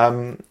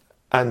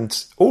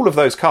 And all of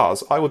those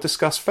cars I will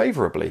discuss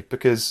favourably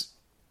because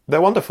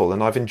they're wonderful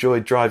and I've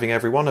enjoyed driving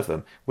every one of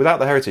them. Without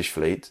the heritage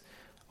fleet,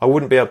 I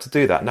wouldn't be able to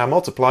do that. Now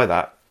multiply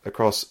that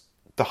across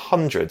the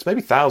hundreds,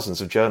 maybe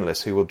thousands of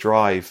journalists who will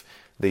drive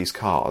these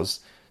cars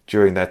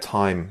during their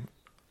time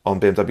on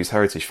BMW's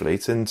heritage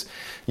fleet, and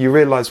you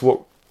realise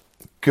what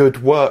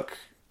good work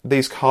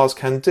these cars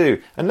can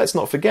do. And let's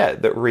not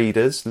forget that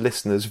readers,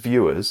 listeners,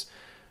 viewers,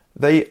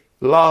 they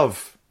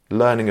love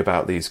learning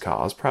about these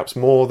cars, perhaps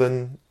more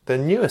than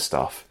newer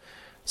stuff.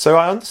 So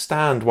I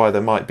understand why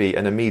there might be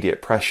an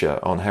immediate pressure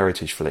on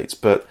heritage fleets,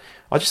 but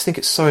I just think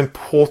it's so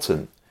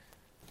important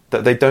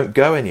that they don't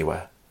go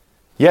anywhere.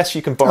 Yes,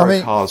 you can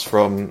borrow cars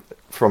from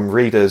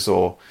readers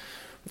or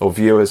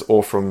viewers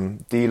or from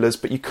dealers,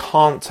 but you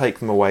can't take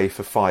them away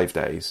for 5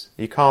 days.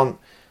 You can't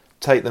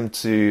take them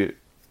to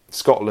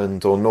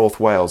Scotland or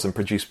North Wales and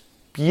produce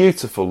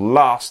beautiful,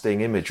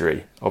 lasting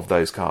imagery of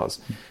those cars.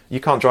 You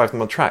can't drive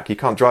them on track. You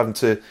can't drive them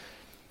to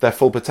their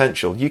full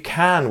potential. You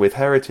can with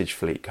heritage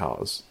fleet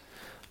cars.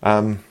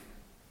 And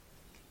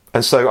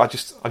so I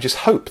just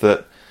hope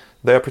that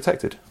they are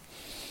protected.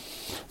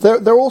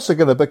 They're also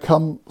going to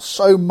become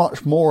so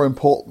much more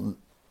important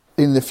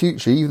in the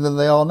future, even than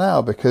they are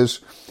now, because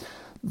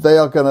they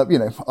are going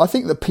to, I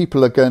think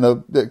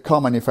that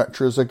car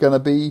manufacturers are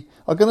going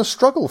to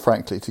struggle,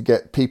 frankly, to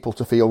get people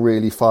to feel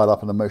really fired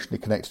up and emotionally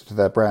connected to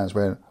their brands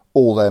when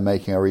all they're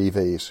making are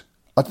EVs.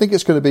 I think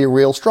it's going to be a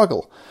real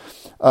struggle.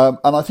 And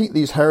I think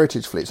these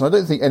heritage fleets, and I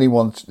don't think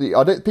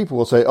people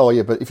will say, oh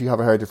yeah, but if you have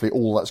a heritage fleet,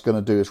 all that's going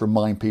to do is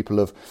remind people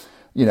of,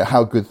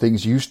 how good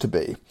things used to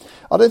be.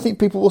 I don't think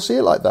people will see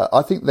it like that.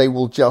 I think they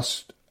will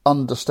just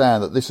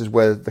understand that this is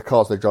where the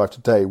cars they drive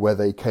today, where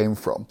they came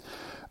from.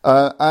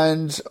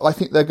 And I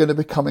think they're going to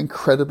become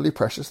incredibly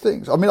precious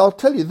things. I mean, I'll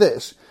tell you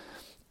this,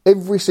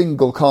 every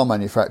single car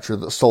manufacturer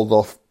that sold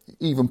off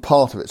even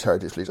part of its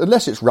heritage fleets,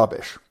 unless it's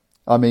rubbish.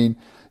 I mean,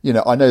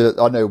 I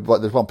know, but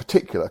there's one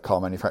particular car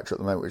manufacturer at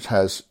the moment which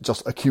has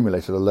just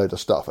accumulated a load of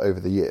stuff over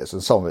the years,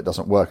 and some of it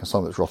doesn't work, and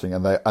some of it's rotting,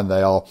 and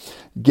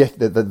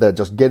they're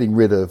just getting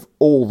rid of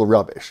all the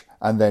rubbish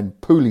and then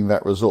pooling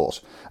that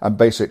resource, and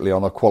basically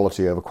on a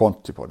quality over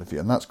quantity point of view,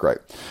 and that's great.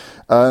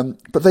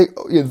 But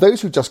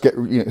those who just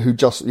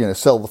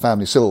sell the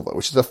family silver,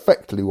 which is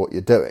effectively what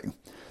you're doing,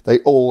 they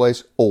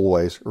always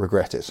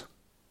regret it.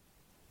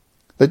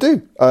 They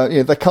do.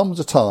 There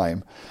comes a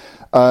time.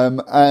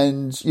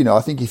 And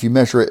I think if you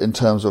measure it in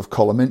terms of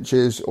column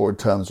inches or in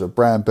terms of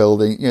brand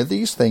building,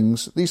 these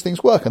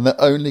things work, and they're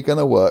only going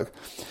to work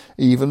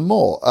even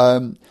more.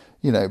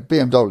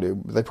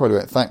 BMW, they probably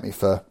won't thank me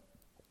for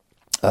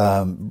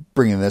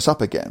bringing this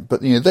up again, but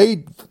they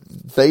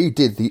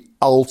did the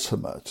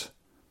ultimate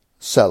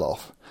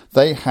sell-off.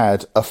 They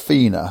had a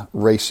FINA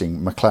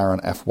racing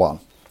McLaren F1,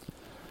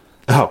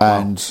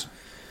 and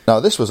now,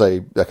 this was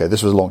a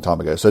long time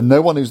ago, so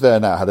no one who's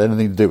there now had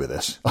anything to do with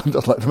this. I'd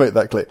just like to make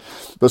that clear.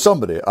 But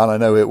somebody, and I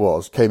know it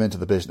was, came into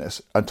the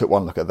business and took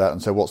one look at that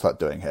and said, what's that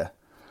doing here?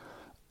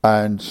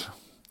 And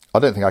I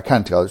don't think I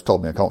can tell, it's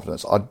told me in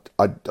confidence, so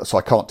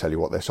I can't tell you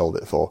what they sold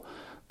it for.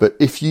 But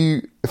if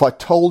I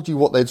told you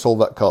what they'd sold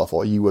that car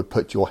for, you would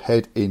put your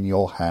head in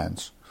your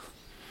hands.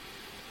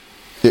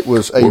 It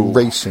was a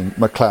racing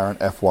McLaren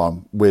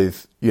F1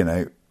 with,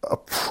 a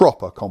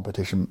proper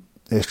competition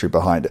history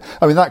behind it.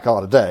 I mean, that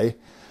car today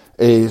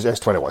is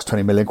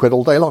 20 million quid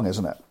all day long,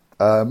 isn't it?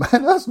 And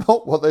that's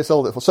not what they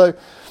sold it for. So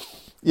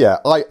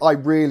I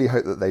really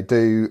hope that they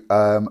do,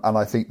 and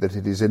I think that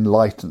it is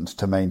enlightened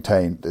to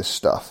maintain this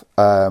stuff,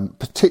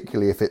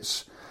 particularly if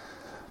it's,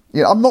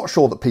 I'm not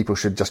sure that people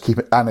should just keep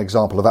an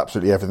example of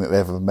absolutely everything that they've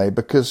ever made,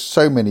 because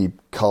so many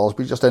cars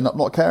we just end up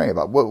not caring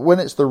about. When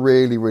it's the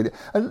really, really...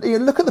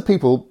 And look at the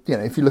people,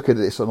 if you look at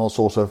this on all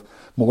sorts of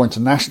more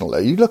international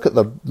level, you look at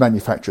the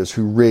manufacturers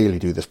who really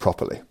do this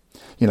properly.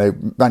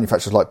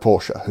 Manufacturers like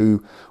Porsche,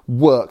 who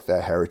work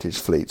their heritage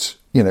fleets,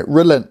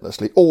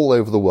 relentlessly all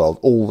over the world,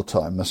 all the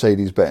time,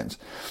 Mercedes-Benz.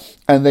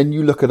 And then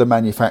you look at a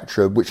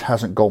manufacturer which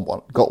hasn't got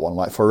one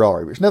like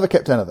Ferrari, which never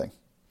kept anything.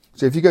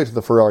 So if you go to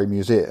the Ferrari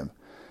museum,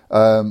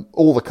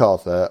 all the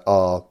cars there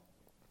are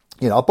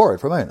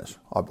borrowed from owners.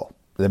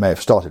 They may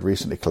have started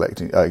recently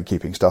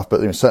keeping stuff, but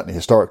certainly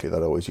historically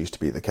that always used to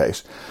be the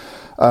case.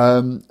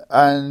 You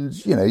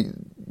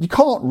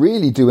can't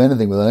really do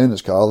anything with an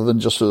owner's car other than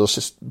just sort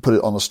of put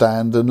it on a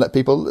stand and let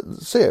people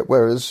see it.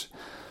 Whereas,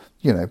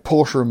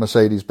 Porsche and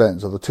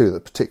Mercedes-Benz are the two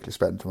that particularly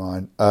spend to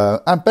mind.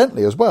 And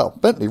Bentley as well.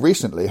 Bentley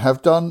recently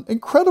have done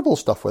incredible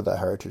stuff with their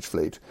heritage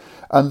fleet.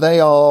 And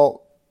they are,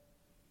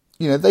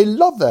 they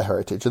love their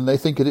heritage and they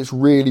think that it's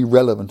really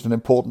relevant and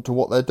important to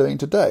what they're doing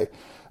today.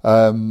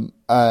 And,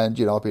 I've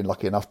been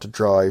lucky enough to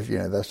drive,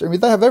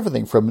 they have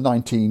everything from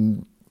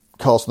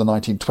cars from the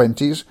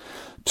 1920s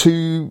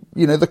to,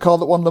 the car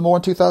that won Le Mans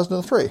in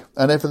 2003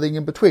 and everything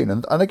in between.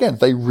 And again,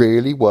 they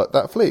really work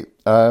that fleet.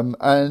 They're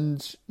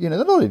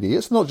not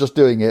idiots, not just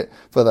doing it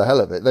for the hell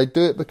of it. They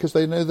do it because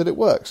they know that it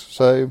works.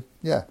 So,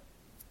 yeah.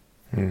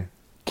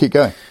 Keep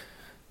going.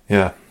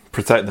 Yeah.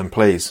 Protect them,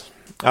 please.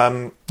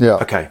 Yeah.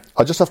 Okay.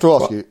 I just have to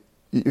ask you,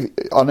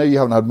 I know you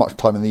haven't had much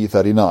time in the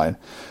E39,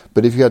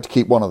 but if you had to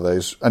keep one of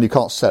those, and you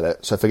can't sell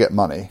it, so forget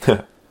money,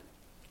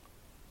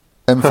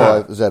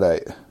 M5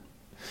 Z8.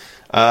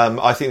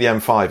 I think the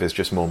M5 is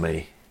just more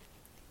me.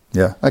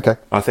 Yeah, okay.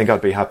 I think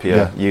I'd be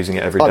happier using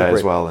it every day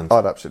as well. And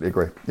I'd absolutely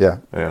agree. Yeah.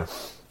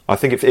 I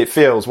think it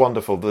feels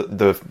wonderful.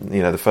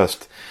 The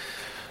first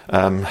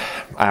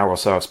hour or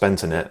so I've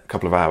spent in it, a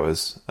couple of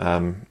hours.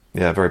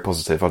 Very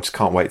positive. I just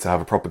can't wait to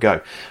have a proper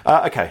go.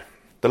 Okay,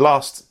 the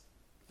last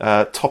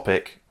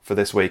topic for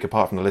this week,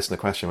 apart from the listener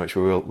question, which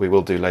we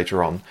will do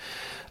later on.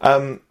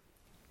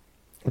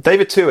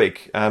 David Tuig,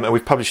 and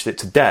we've published it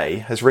today,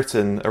 has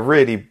written a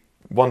really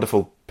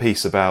wonderful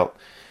piece about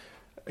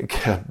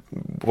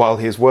while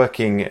he was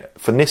working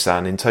for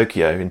Nissan in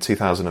Tokyo in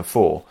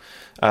 2004.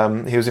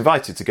 He was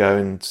invited to go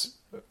and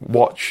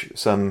watch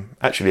some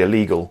actually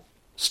illegal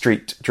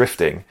street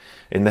drifting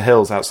in the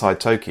hills outside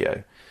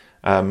Tokyo,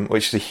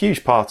 which is a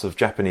huge part of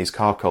Japanese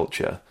car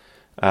culture.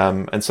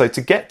 And so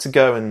to get to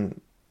go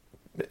and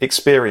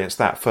experience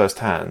that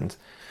firsthand,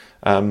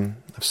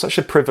 such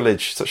a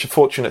privilege, such a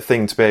fortunate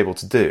thing to be able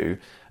to do,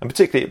 and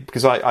particularly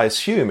because I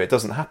assume it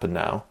doesn't happen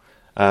now.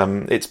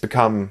 It's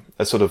become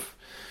a sort of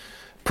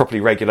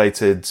properly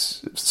regulated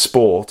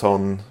sport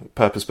on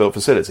purpose-built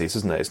facilities,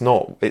 isn't it? It's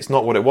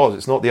not what it was.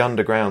 It's not the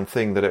underground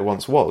thing that it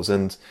once was.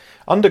 And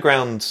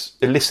underground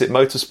illicit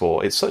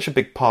motorsport, it's such a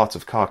big part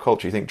of car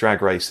culture. You think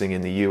drag racing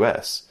in the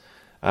US,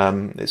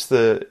 it's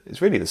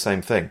really the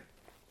same thing.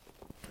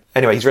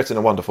 Anyway, he's written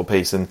a wonderful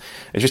piece, and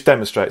it just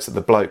demonstrates that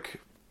the bloke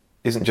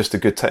isn't just a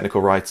good technical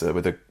writer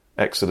with an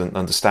excellent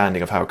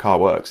understanding of how a car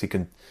works. He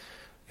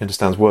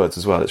understands words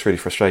as well. It's really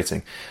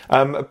frustrating.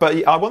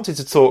 But I wanted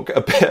to talk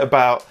a bit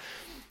about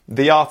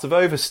the art of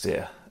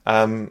oversteer.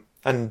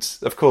 And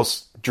of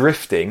course,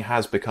 drifting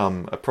has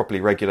become a properly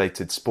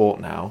regulated sport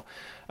now.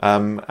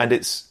 And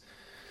it's,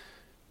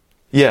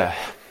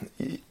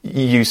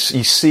 you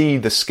see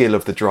the skill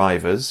of the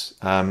drivers.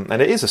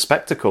 And it is a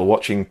spectacle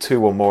watching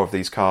two or more of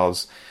these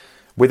cars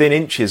within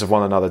inches of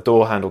one another,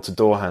 door handle to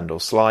door handle,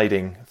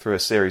 sliding through a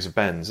series of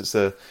bends.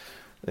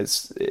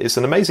 It's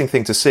an amazing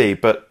thing to see,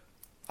 but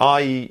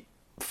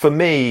for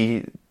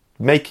me,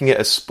 making it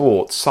a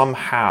sport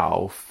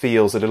somehow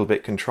feels a little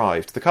bit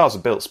contrived. The cars are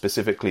built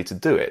specifically to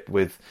do it,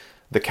 with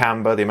the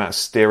camber, the amount of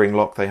steering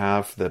lock they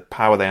have, the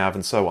power they have,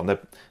 and so on.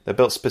 They're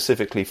built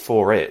specifically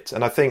for it.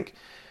 And I think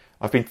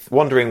I've been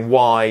wondering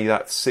why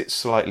that sits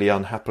slightly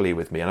unhappily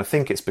with me. And I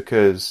think it's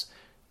because,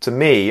 to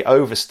me,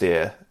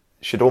 oversteer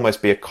should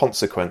almost be a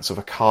consequence of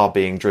a car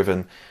being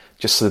driven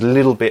just a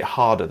little bit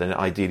harder than it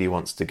ideally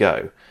wants to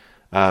go.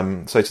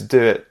 So to do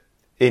it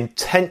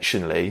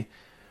intentionally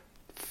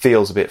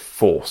feels a bit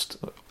forced.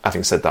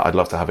 Having said that, I'd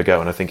love to have a go,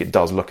 and I think it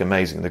does look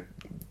amazing. The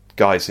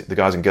guys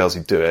and girls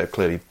who do it are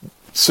clearly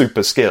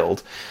super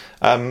skilled.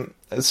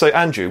 So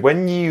Andrew,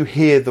 when you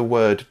hear the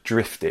word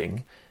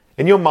drifting,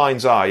 in your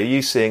mind's eye, are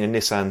you seeing a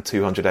Nissan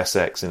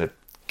 200SX in a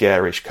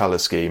garish colour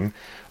scheme,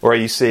 or are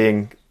you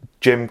seeing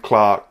Jim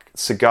Clark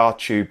cigar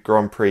tube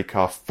Grand Prix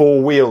car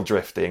 4-wheel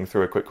drifting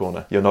through a quick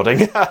corner? You're nodding.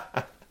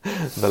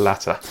 The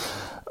latter.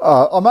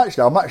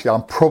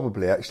 I'm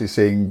probably actually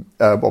seeing,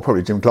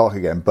 probably Jim Clark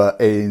again, but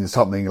in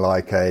something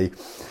like an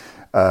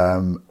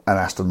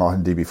Aston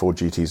Martin DB4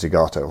 GT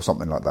Zagato or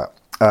something like that.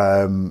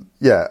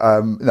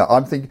 No,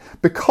 I'm thinking,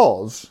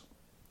 because,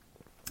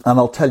 and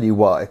I'll tell you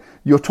why,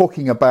 you're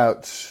talking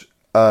about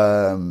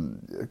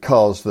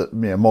cars that,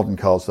 modern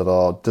cars that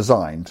are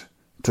designed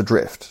to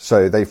drift.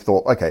 So they've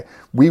thought, okay,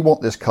 we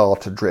want this car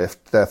to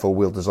drift, therefore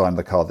we'll design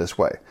the car this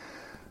way.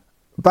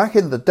 Back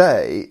in the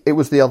day, it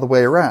was the other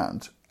way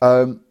around.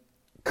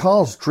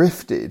 Cars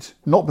drifted,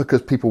 not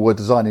because people were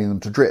designing them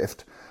to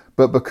drift,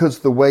 but because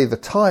the way the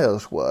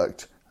tyres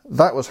worked,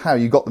 that was how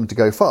you got them to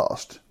go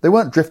fast. They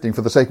weren't drifting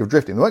for the sake of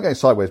drifting. They weren't going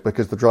sideways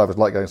because the drivers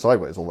liked going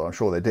sideways, although I'm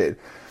sure they did.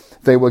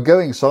 They were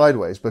going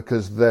sideways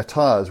because their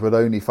tyres would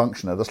only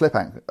function at a slip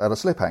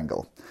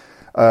angle.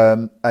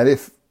 And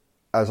if,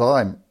 as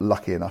I'm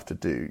lucky enough to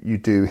do, you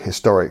do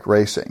historic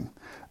racing,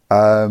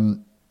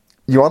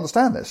 you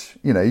understand this.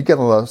 You know, you get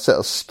on a set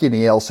of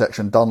skinny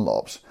L-section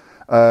Dunlops,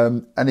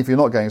 and if you're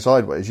not going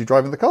sideways, you're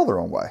driving the car the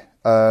wrong way.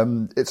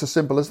 It's as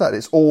simple as that.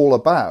 It's all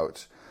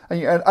about,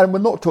 and we're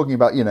not talking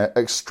about, you know,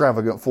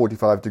 extravagant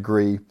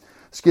 45-degree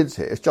skids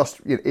here. It's just,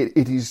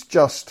 it is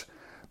just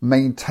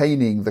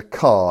maintaining the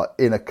car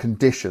in a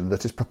condition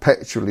that is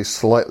perpetually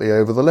slightly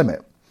over the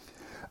limit.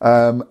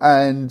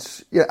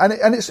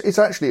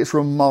 It's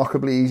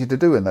remarkably easy to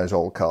do in those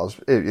old cars.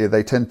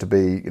 They tend to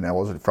be, you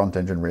know, front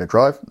engine, rear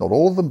drive. Not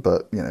all of them,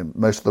 but, you know,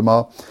 most of them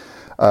are.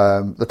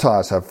 The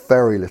tyres have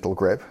very little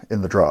grip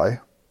in the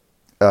dry.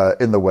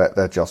 In the wet,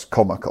 they're just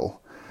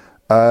comical.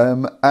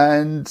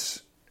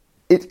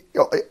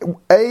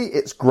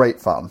 It's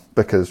great fun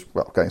because,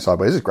 well, going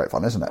sideways is great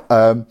fun, isn't it?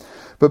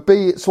 But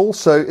B, it's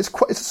a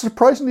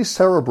surprisingly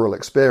cerebral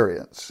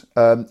experience.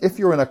 If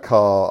you're in a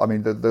car, I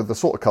mean, the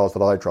sort of cars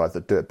that I drive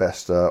that do it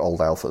best are old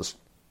Alphas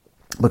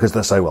because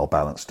they're so well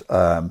balanced,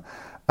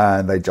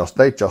 and they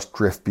just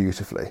drift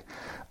beautifully.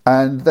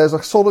 And there's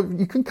a sort of,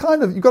 you've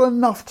got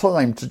enough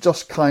time to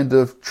just kind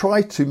of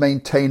try to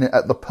maintain it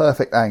at the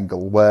perfect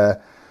angle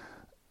where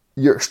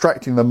you're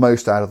extracting the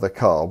most out of the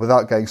car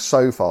without going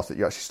so fast that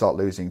you actually start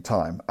losing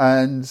time.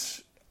 And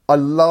I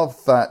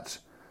love that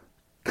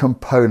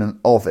component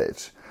of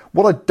it.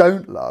 What I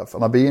don't love,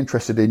 and I'd be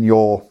interested in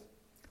your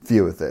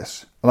view of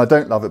this, and I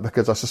don't love it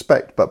because I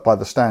suspect, but by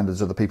the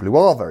standards of the people who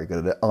are very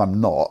good at it, I'm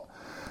not,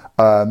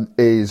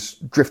 is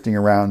drifting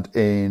around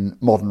in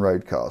modern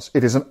road cars.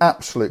 It is an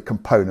absolute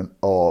component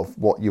of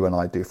what you and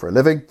I do for a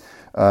living.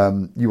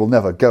 You will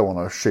never go on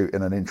a shoot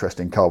in an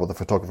interesting car with a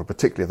photographer,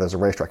 particularly if there's a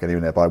racetrack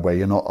anywhere nearby where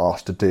you're not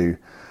asked to do,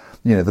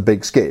 you know, the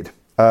big skid.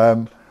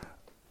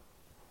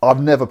 I've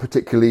never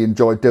particularly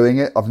enjoyed doing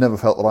it. I've never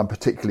felt that I'm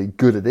particularly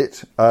good at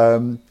it.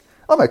 I'm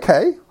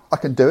okay. I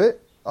can do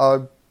it.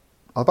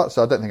 I'm about to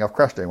say I don't think I've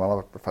crashed doing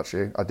one.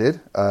 Actually, I did.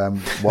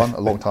 One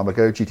a long time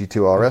ago,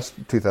 GT2 RS,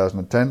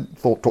 2010.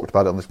 Talked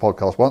about it on this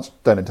podcast once.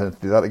 Don't intend to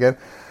do that again.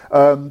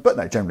 But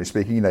no, generally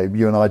speaking, you know,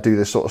 you and I do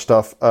this sort of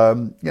stuff,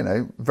 you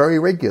know, very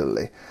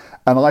regularly.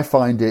 And I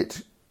find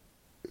it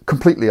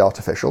completely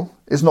artificial.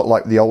 It's not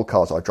like the old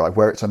cars I drive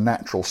where it's a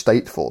natural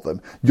state for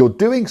them. You're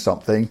doing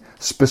something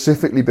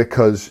specifically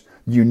because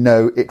you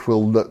know it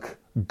will look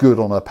good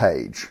on a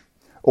page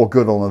or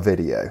good on a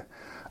video.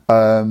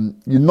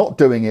 You're not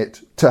doing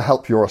it to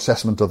help your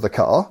assessment of the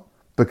car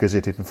because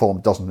it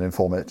doesn't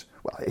inform it.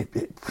 Well,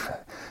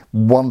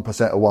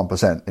 1% or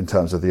 1% in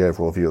terms of the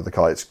overall view of the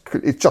car. It's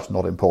just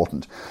not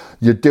important.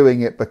 You're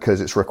doing it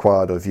because it's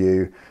required of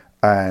you,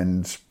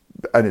 and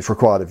it's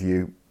required of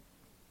you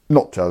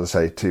not to, as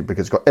I say,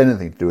 because it's got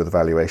anything to do with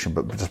evaluation,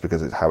 but just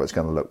because it's how it's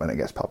going to look when it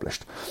gets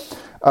published.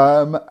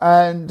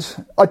 And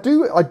I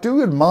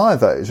do admire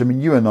those. I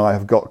mean, you and I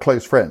have got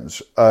close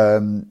friends,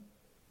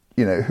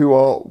 you know, who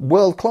are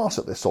world class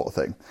at this sort of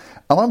thing.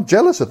 And I'm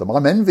jealous of them.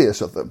 I'm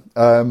envious of them.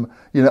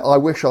 You know, I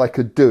wish I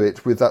could do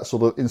it with that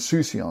sort of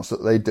insouciance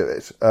that they do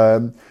it.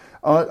 But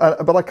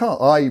I can't.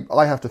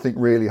 I have to think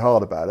really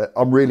hard about it.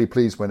 I'm really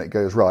pleased when it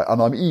goes right.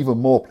 And I'm even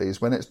more pleased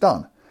when it's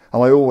done.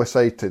 And I always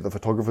say to the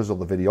photographers or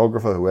the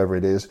videographer, whoever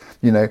it is,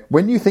 you know,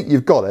 when you think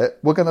you've got it,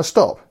 we're going to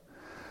stop.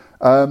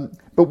 But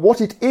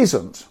what it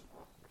isn't,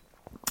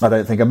 I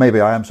don't think, and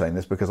maybe I am saying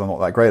this because I'm not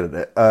that great at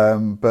it,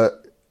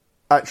 but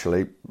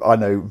actually, I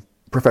know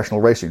professional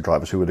racing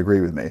drivers who would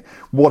agree with me.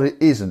 What it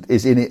isn't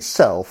is in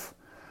itself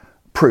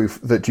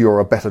proof that you're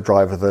a better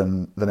driver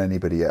than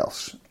anybody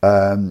else.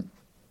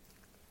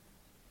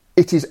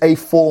 It is a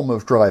form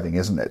of driving,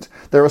 isn't it?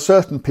 There are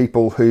certain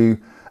people who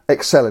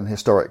excel in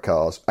historic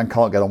cars and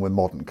can't get on with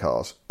modern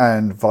cars,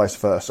 and vice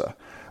versa.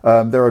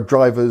 There are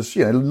drivers,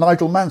 you know,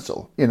 Nigel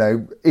Mansell, you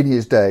know, in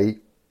his day,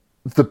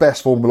 the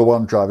best Formula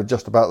One driver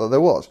just about that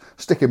there was.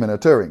 Stick him in a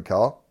touring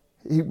car,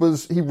 he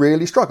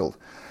really struggled.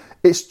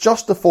 It's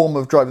just a form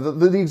of driving.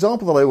 The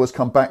example that I always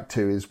come back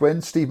to is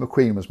when Steve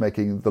McQueen was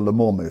making the Le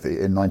Mans movie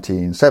in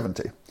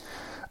 1970.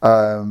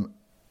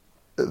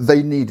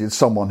 They needed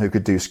someone who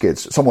could do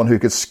skids, someone who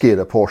could skid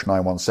a Porsche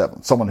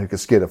 917, someone who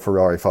could skid a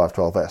Ferrari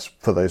 512S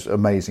for those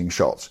amazing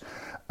shots.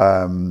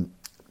 And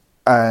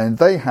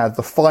they had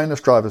the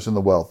finest drivers in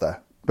the world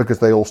there because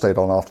they all stayed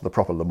on after the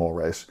proper Le Mans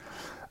race.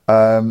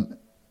 And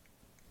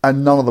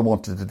none of them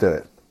wanted to do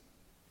it.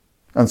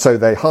 And so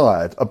they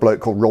hired a bloke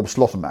called Rob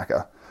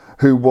Slottermacher,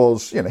 who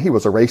was, you know, he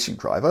was a racing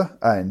driver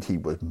and he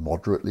was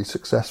moderately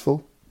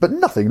successful, but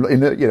nothing, you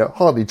know,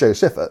 hardly Joe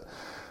Siffert.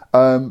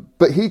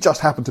 But he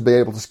just happened to be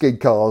able to skid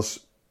cars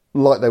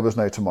like there was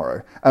no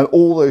tomorrow. And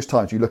all those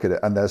times you look at it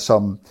and there's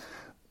some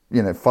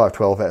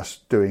 512S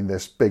doing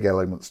this big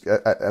elegant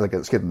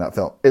skid in that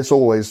film. It's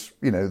always,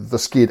 the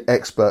skid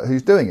expert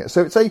who's doing it.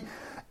 So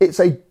it's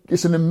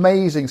an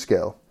amazing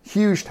skill,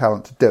 huge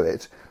talent to do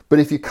it. But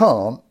if you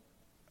can't,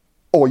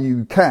 or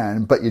you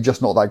can, but you're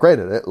just not that great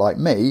at it, like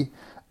me,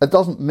 it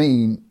doesn't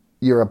mean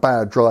you're a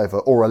bad driver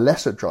or a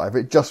lesser driver.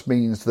 It just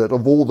means that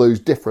of all those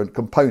different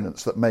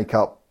components that make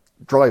up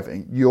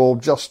driving, you're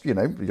just, you're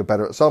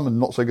better at some and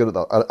not so good at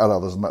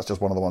others, and that's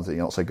just one of the ones that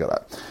you're not so good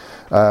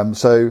at.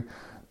 So,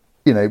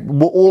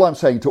 all I'm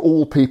saying to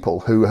all people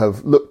who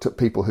have looked at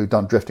people who've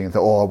done drifting and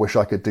thought, oh, I wish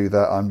I could do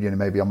that.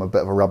 Maybe I'm a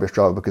bit of a rubbish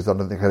driver because I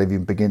don't think I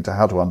even begin to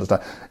how to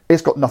understand.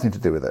 It's got nothing to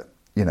do with it.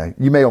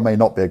 You may or may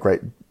not be a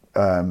great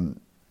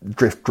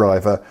drift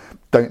driver.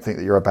 Don't think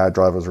that you're a bad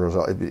driver as a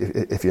result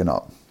if you're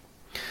not.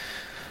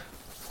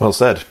 Well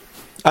said.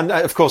 And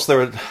of course,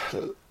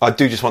 I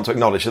do just want to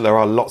acknowledge that there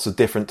are lots of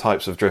different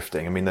types of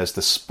drifting. I mean, there's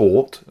the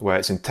sport where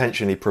it's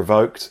intentionally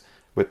provoked,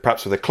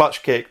 perhaps with a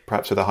clutch kick,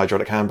 perhaps with a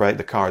hydraulic handbrake.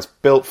 The car is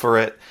built for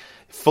it,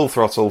 full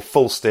throttle,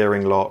 full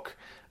steering lock.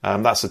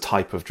 That's a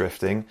type of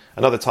drifting.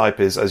 Another type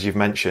is, as you've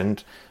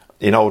mentioned,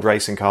 in old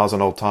racing cars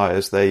on old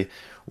tyres,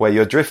 where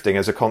you're drifting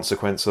as a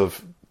consequence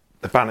of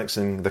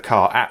balancing the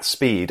car at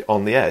speed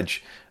on the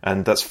edge,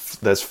 and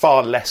there's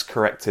far less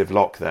corrective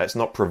lock there. It's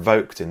not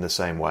provoked in the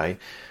same way.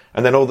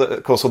 And then all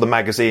the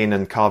magazine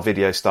and car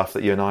video stuff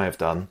that you and I have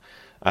done,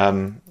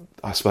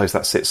 I suppose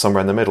that sits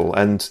somewhere in the middle.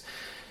 And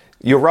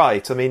you're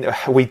right. I mean,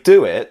 we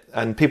do it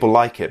and people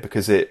like it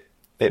because it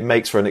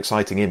makes for an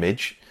exciting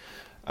image.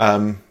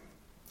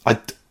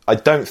 I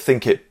don't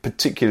think it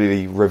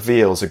particularly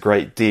reveals a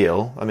great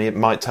deal. I mean, it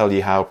might tell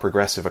you how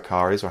progressive a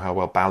car is or how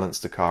well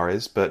balanced a car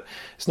is, but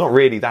it's not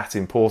really that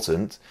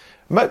important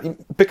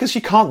because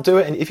you can't do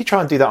it. And if you try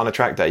and do that on a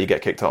track day, you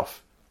get kicked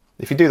off.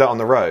 If you do that on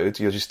the road,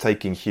 you're just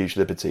taking huge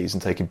liberties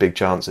and taking big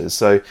chances.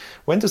 So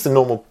when does the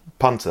normal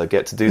punter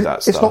get to do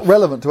that stuff? It's not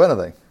relevant to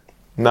anything.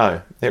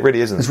 No, it really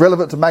isn't. It's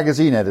relevant to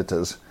magazine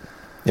editors.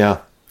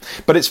 Yeah.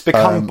 But it's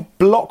become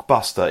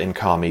blockbuster in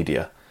car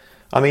media.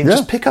 I mean,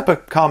 just pick up a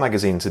car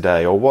magazine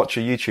today or watch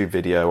a YouTube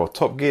video or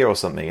Top Gear or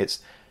something.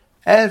 It's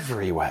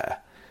everywhere.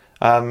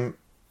 And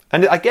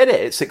I get it.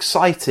 It's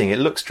exciting. It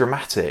looks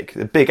dramatic.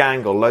 A big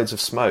angle, loads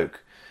of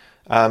smoke.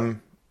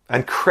 And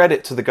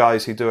credit to the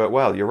guys who do it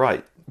well. You're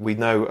right. We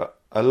know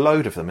a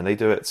load of them and they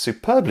do it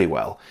superbly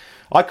well.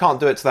 I can't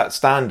do it to that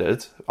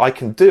standard. I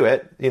can do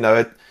it,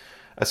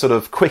 a sort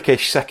of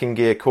quickish second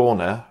gear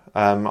corner.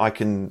 I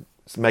can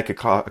make a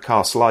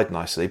car slide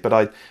nicely, but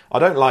I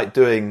don't like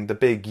doing the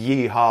big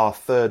yeehaw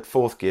third,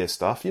 fourth gear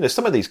stuff.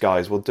 Some of these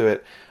guys will do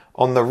it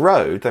on the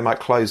road. They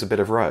might close a bit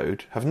of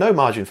road, have no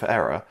margin for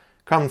error,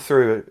 come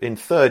through in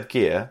third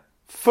gear,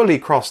 fully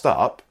crossed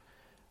up.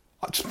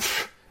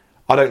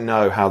 I don't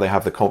know how they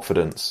have the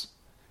confidence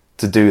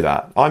to do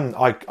that.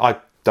 I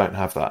don't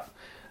have that.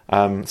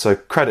 So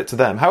credit to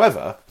them.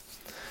 However,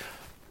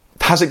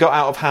 has it got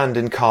out of hand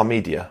in car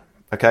media?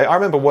 Okay, I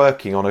remember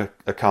working on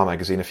a car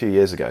magazine a few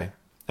years ago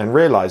and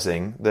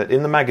realising that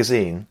in the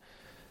magazine,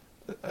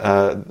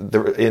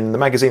 in the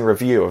magazine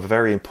review of a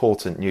very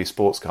important new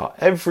sports car,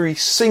 every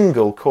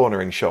single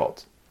cornering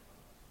shot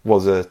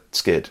was a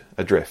skid,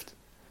 a drift.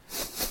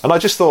 And I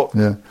just thought,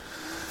 yeah.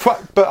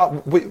 But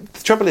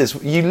the trouble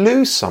is, you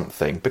lose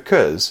something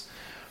because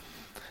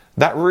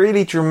that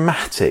really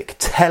dramatic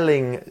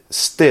telling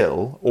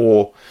still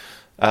or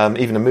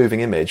even a moving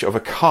image of a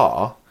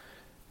car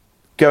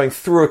going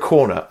through a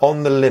corner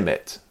on the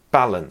limit,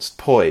 balanced,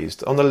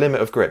 poised, on the limit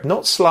of grip,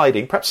 not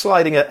sliding, perhaps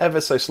sliding ever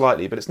so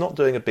slightly, but it's not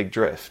doing a big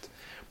drift.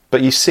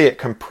 But you see it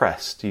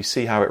compressed, you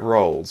see how it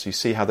rolls, you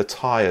see how the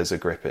tyres are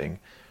gripping.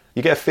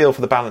 You get a feel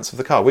for the balance of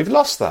the car. We've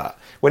lost that.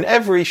 When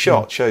every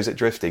shot shows it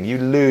drifting, you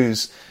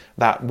lose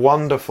that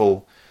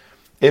wonderful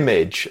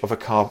image of a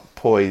car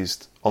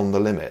poised on the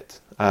limit.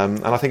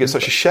 And I think it's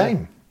such a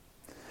shame.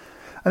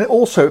 And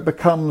it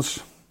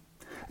becomes...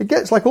 It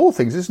gets like all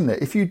things, isn't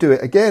it? If you do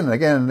it again and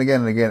again and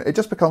again and again, it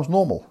just becomes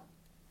normal.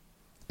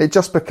 It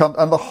just becomes...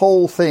 And the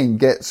whole thing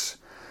gets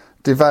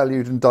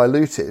devalued and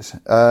diluted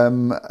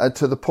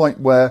to the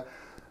point where...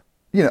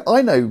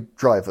 I know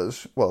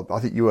drivers, well, I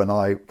think you and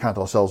I count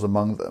ourselves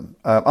among them,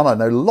 and I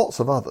know lots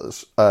of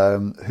others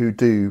who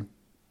do,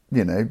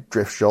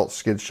 drift shots,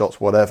 skid shots,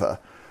 whatever,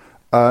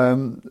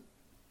 who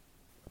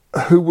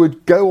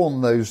would go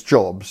on those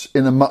jobs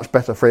in a much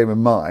better frame of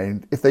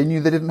mind if they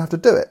knew they didn't have to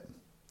do it.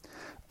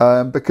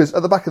 Because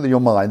at the back of your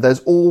mind,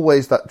 there's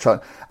always that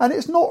chance. And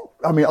it's not,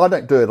 I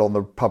don't do it on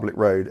the public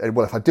road.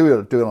 Well, if I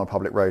do it on a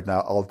public road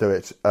now, I'll do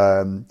it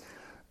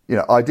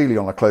ideally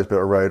on a closed bit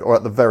of road, or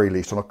at the very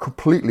least on a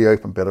completely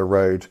open bit of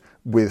road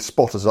with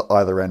spotters at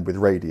either end with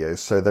radios.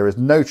 So there is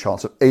no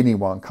chance of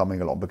anyone coming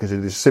along, because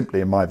it is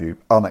simply, in my view,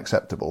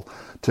 unacceptable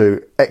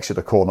to exit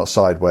a corner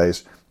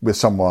sideways with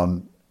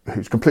someone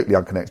who's completely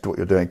unconnected to what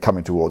you're doing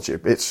coming towards you.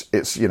 It's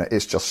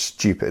just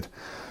stupid.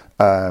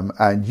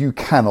 And you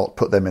cannot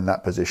put them in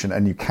that position,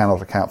 and you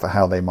cannot account for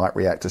how they might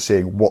react to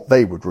seeing what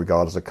they would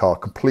regard as a car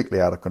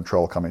completely out of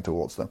control coming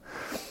towards them.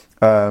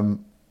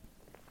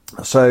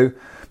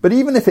 But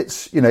even if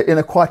it's, in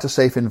a quite a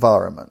safe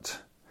environment,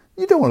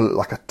 you don't want to look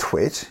like a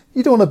twit.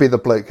 You don't want to be the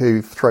bloke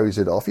who throws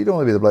it off. You don't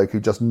want to be the bloke who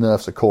just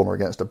nerfs a corner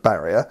against a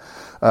barrier,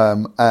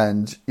 and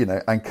that's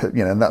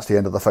the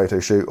end of the photo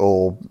shoot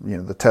or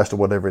the test or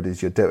whatever it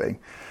is you're doing.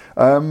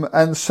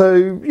 And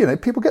so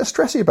people get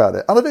stressy about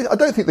it. And I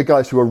don't think the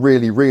guys who are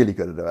really, really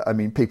good at it. I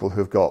mean, people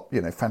who've got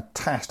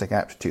fantastic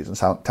aptitudes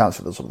and talents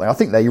for this sort of thing. I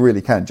think they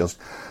really can just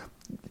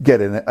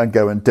get in it and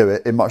go and do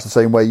it in much the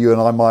same way you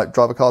and I might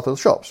drive a car to the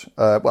shops.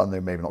 Well, no,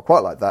 maybe not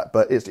quite like that,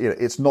 but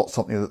it's not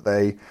something that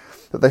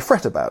they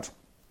fret about.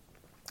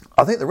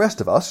 I think the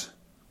rest of us,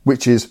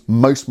 which is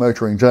most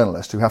motoring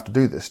journalists who have to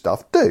do this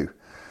stuff, do.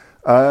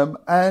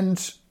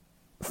 And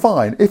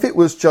fine, if it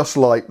was just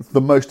like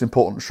the most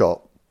important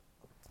shot,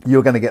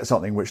 you're going to get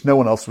something which no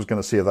one else was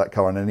going to see of that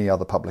car in any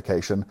other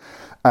publication,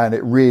 and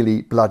it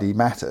really bloody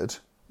mattered.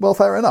 Well,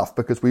 fair enough,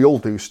 because we all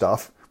do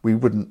stuff we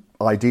wouldn't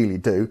ideally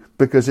do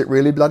because it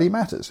really bloody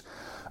matters.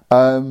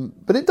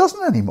 But it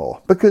doesn't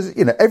anymore because,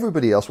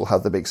 everybody else will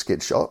have the big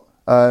skid shot.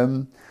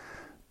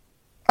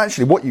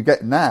 Actually, what you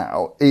get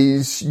now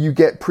is you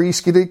get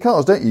pre-skidded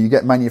cars, don't you? You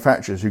get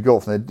manufacturers who go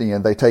off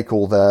and they take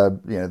all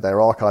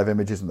their archive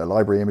images and their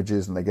library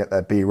images and they get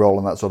their B-roll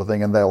and that sort of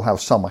thing, and they'll have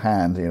some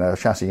hand, a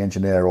chassis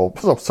engineer or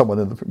someone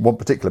in one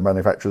particular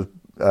manufacturer's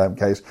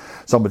case,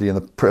 somebody in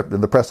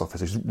the press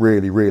office who's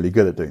really, really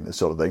good at doing this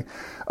sort of thing,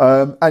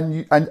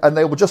 and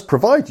they will just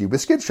provide you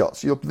with skid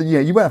shots. You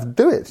won't have to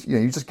do it.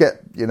 You just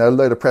get a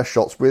load of press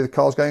shots with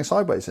cars going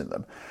sideways in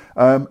them,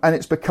 and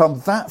it's become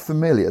that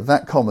familiar,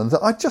 that common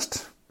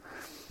that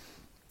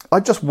I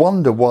just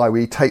wonder why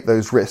we take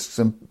those risks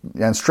and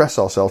stress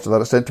ourselves to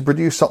that extent to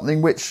produce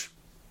something which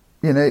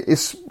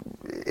is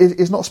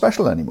not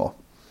special anymore.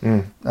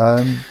 And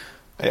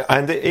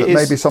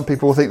maybe some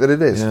people will think that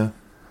it is.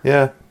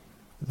 Yeah.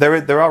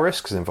 There are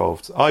risks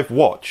involved. I've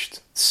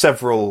watched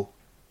several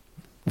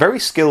very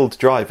skilled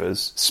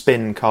drivers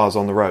spin cars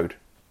on the road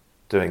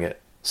doing it.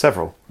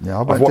 Several. Yeah,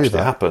 I've watched it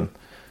happen.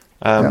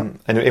 And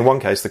in one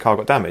case, the car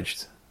got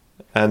damaged.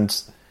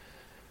 And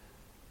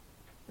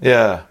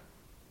yeah,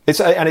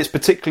 it's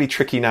particularly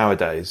tricky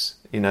nowadays.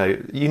 You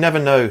never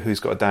know who's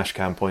got a dash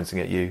cam pointing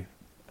at you.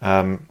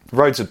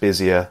 Roads are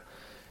busier.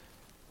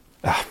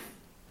 I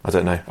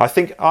don't know. I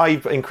think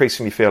I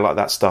increasingly feel like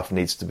that stuff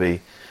needs to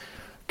be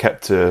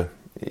kept to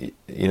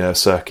a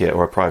circuit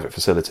or a private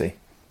facility.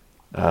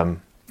 What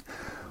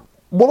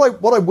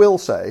I will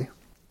say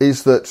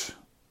is that,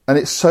 and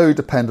it's so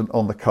dependent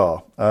on the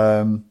car.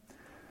 I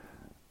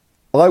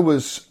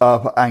was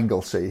up at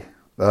Anglesey.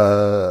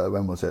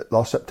 When was it?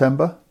 Last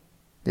September?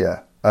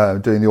 Yeah,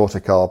 doing the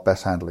Autocar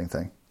best handling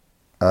thing,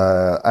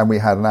 and we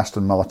had an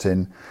Aston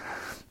Martin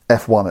Vantage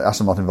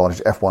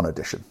F1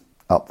 edition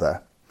up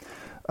there.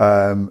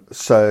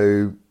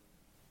 So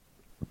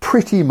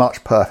pretty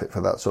much perfect for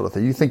that sort of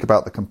thing. You think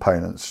about the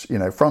components,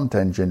 front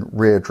engine,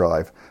 rear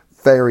drive,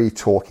 very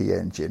torquey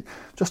engine,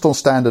 just on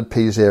standard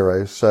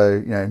P0,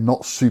 so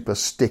not super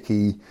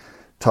sticky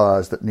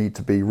tyres that need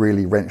to be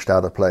really wrenched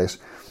out of place.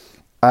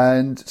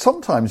 And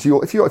sometimes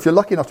if you're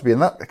lucky enough to be in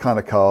that kind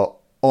of car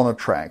on a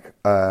track,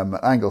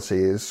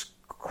 Anglesey is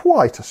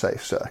quite a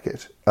safe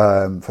circuit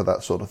for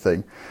that sort of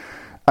thing,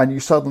 and you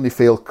suddenly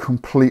feel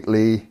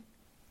completely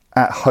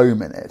at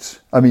home in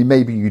it. I mean,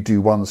 maybe you do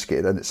one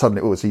skid and it's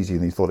easier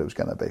than you thought it was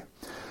going to be.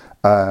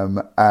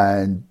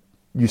 And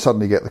you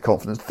suddenly get the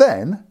confidence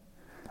then,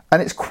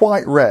 and it's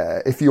quite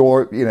rare if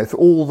if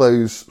all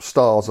those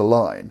stars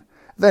align,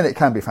 then it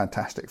can be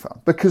fantastic fun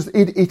because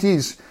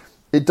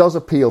it does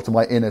appeal to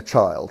my inner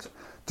child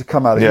to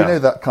come out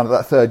of, that kind of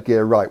that third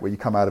gear right where you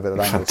come out of it at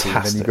Anglesey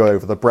and then you go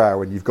over the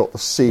brow and you've got the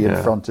sea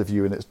in front of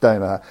you and it's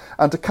down,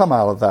 and to come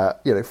out of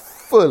that,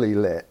 fully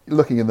lit,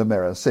 looking in the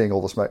mirror and seeing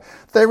all the smoke.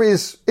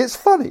 It's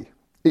funny.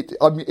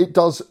 It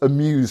does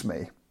amuse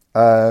me.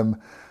 So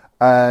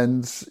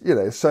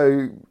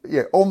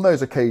on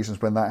those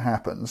occasions when that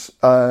happens,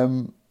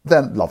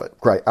 then love it.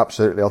 Great.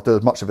 Absolutely. I'll do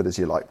as much of it as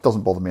you like.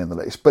 Doesn't bother me in the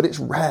least, but it's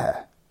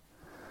rare.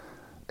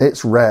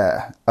 It's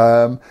rare.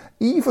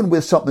 Even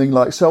with something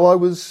like, so I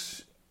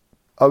was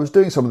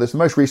doing some of this.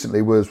 Most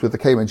recently was with the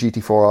Cayman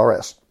GT4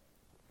 RS.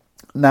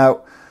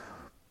 Now,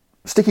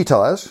 sticky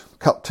tyres,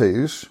 Cup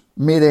 2s,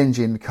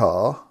 mid-engine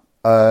car,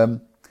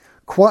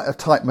 quite a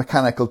tight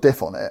mechanical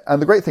diff on it. And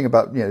the great thing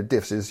about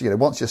diffs is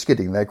once you're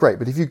skidding, they're great.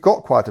 But if you've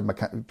got quite a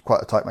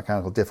tight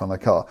mechanical diff on the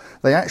car,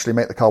 they actually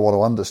make the car want to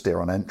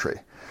understeer on entry.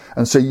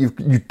 And so you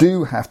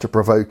do have to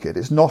provoke it.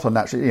 It's not a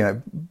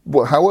natural,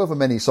 however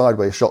many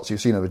sideways shots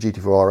you've seen of a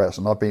GT4 RS,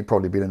 and I've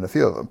probably been in a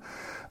few of them,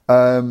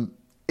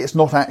 it's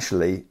not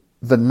actually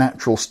the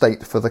natural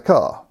state for the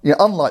car.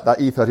 Unlike that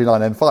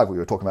E39 M5 we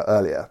were talking about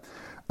earlier,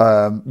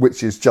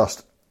 which is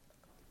just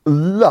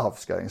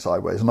loves going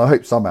sideways, and I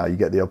hope somehow you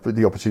get the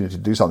opportunity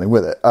to do something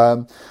with it.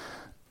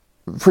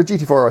 For a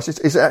GT4 RS,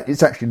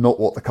 it's actually not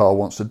what the car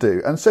wants to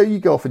do, and so you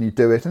go off and you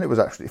do it, and it was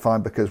actually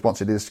fine because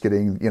once it is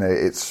skidding,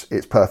 it's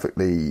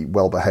perfectly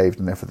well behaved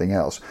and everything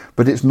else.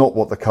 But it's not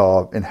what the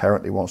car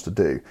inherently wants to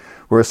do.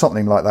 Whereas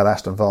something like that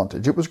Aston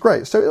Vantage, it was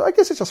great. So I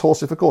guess it's just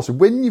horses for courses.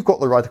 When you've got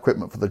the right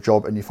equipment for the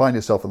job and you find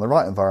yourself in the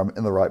right environment,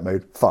 in the right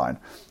mode, fine.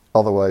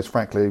 Otherwise,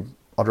 frankly,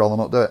 I'd rather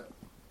not do it.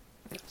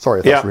 Sorry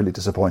if that's really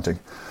disappointing.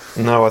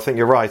 No, I think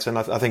you're right. And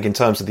I think in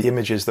terms of the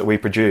images that we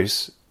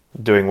produce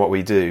doing what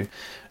we do,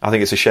 I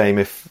think it's a shame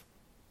if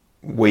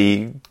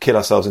we kill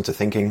ourselves into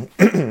thinking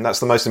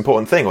that's the most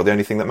important thing or the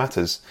only thing that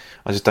matters.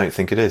 I just don't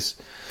think it is.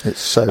 It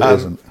so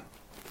isn't.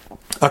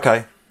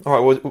 Okay. All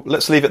right. Well,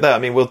 let's leave it there. I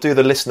mean, we'll do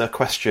the listener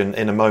question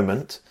in a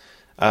moment.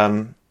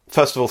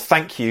 First of all,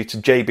 thank you to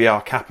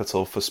JBR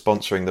Capital for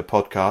sponsoring the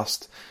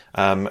podcast.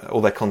 All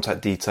their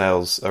contact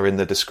details are in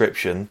the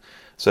description.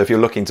 So if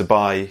you're looking to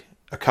buy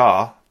a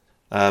car,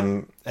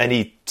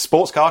 any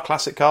sports car,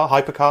 classic car,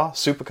 hypercar,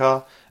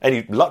 supercar,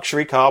 any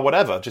luxury car,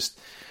 whatever,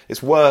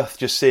 it's worth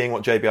just seeing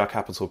what JBR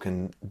Capital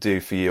can do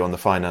for you on the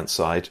finance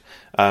side.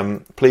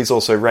 Please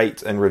also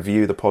rate and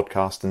review the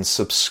podcast and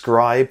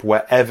subscribe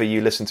wherever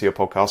you listen to your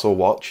podcast or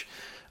watch.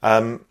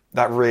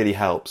 That really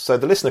helps. So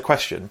the listener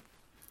question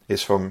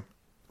is from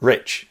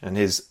Rich, and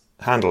his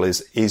handle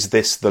is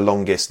this the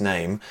longest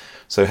name?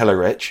 So hello,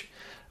 Rich.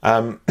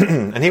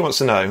 And he wants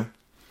to know,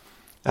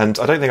 and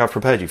I don't think I've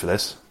prepared you for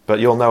this, but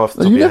you'll know off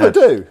the top of your head.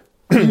 You never do.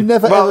 You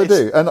never ever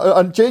do.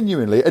 And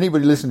genuinely,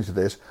 anybody listening to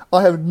this,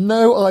 I have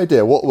no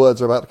idea what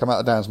words are about to come out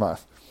of Dan's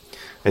mouth.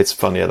 It's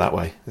funnier that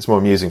way. It's more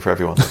amusing for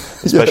everyone,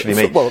 especially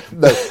me. Well,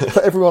 no,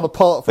 for everyone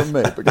apart from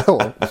me, but go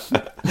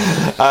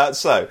on.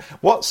 So,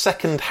 what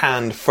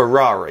second-hand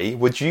Ferrari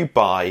would you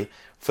buy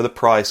for the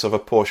price of a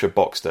Porsche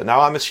Boxster?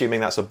 Now, I'm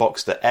assuming that's a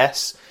Boxster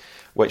S,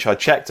 which I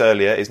checked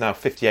earlier is now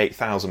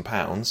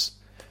 £58,000.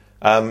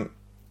 And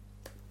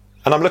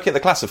I'm looking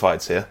at the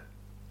classifieds here.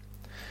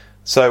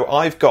 So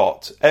I've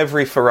got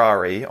every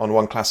Ferrari on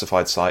one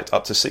classified site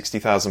up to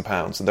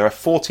 £60,000, and there are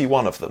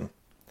 41 of them.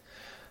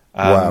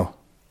 Wow.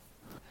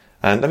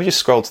 And let me just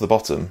scroll to the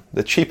bottom.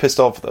 The cheapest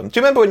of them. Do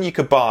you remember when you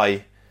could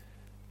buy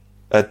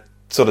a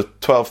sort of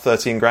 12,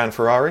 13 grand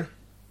Ferrari?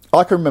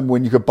 I can remember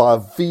when you could buy a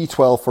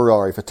V12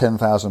 Ferrari for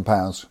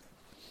 £10,000.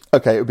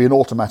 Okay, it would be an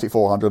automatic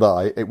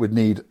 400i. It would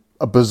need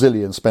a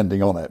bazillion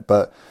spending on it.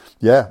 But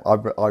yeah, I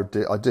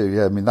do.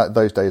 Yeah, I mean,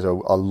 those days are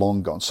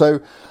long gone.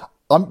 So...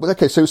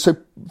 okay, so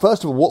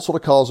first of all, what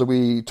sort of cars are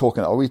we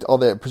talking about? Are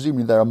there,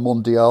 presumably there are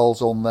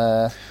Mondials on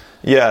there?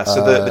 Yeah,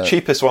 so the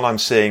cheapest one I'm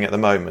seeing at the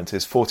moment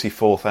is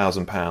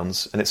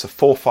 £44,000, and it's a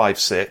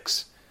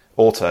 456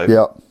 auto.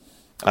 Yeah.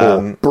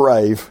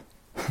 Brave.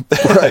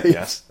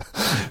 Yes.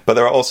 But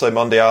there are also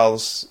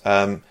Mondials.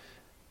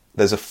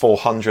 There's a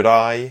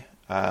 400i.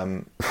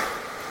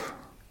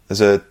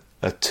 There's a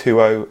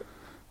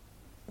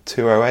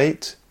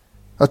 208.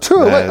 A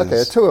 208,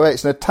 okay, a 208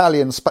 is an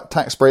Italian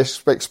tax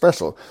brake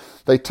special.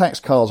 They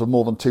tax cars with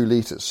more than 2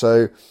 litres.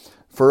 So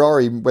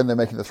Ferrari, when they're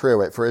making the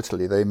 308 for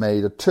Italy, they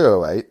made a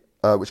 208,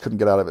 which couldn't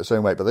get out of its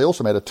own weight, but they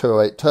also made a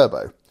 208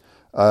 turbo.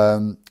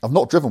 I've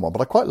not driven one,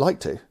 but I quite like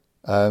to.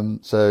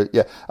 So,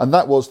 yeah, and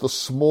that was the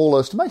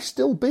smallest, may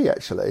still be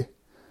actually,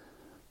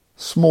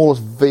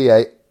 smallest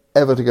V8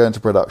 ever to go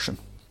into production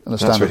in a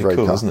standard That's really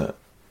cool, car. Isn't it?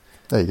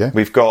 There you go.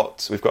 We've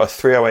got a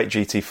 308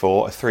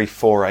 GT4, a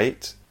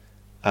 348,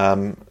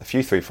 a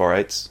few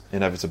 348s,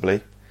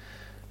 inevitably.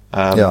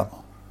 Yeah.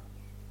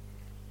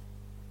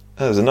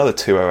 There's another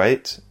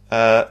 208.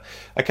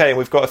 Okay, and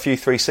we've got a few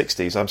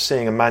 360s. I'm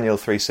seeing a manual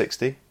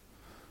 360.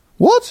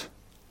 What?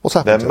 What's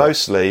happening?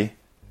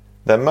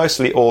 They're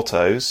mostly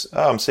autos.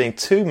 Oh, I'm seeing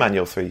 2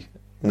 manual 3.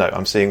 No,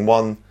 I'm seeing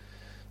 1.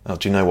 Oh,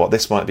 do you know what?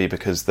 This might be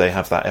because they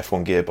have that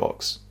F1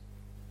 gearbox.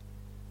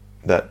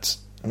 Let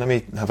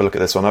me have a look at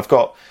this one. I've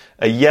got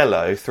a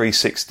yellow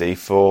 360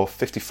 for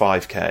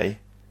 55k.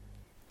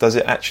 Does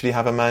it actually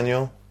have a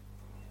manual?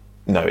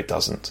 No, it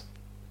doesn't.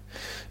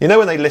 You know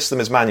when they list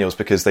them as manuals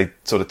because they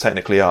sort of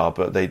technically are,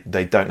 but they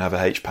don't have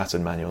a H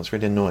pattern manual. It's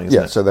really annoying, isn't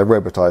it? Yeah, so they're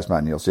robotised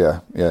manuals.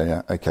 Yeah,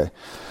 okay.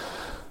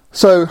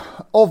 So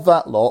of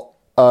that lot,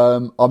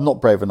 I'm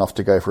not brave enough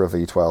to go for a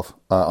V12.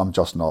 I'm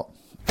just not.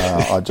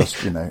 I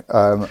just,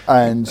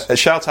 and a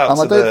shout out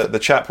to the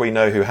chap we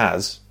know who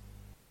has.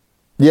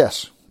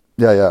 Yes,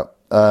 yeah.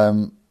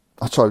 I'm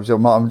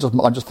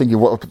just thinking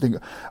what.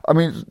 I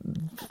mean,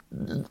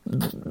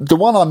 the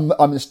one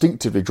I'm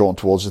instinctively drawn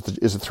towards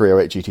is the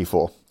 308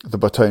 GT4, the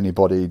Bertoni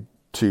body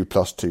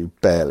 2+2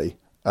 barely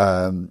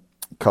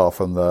car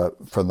from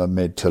the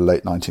mid to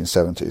late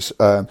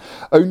 1970s.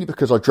 Only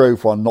because I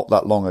drove one not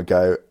that long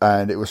ago,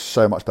 and it was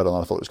so much better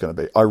than I thought it was going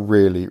to be. I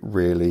really,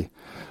 really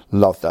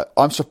love that.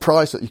 I'm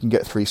surprised that you can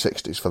get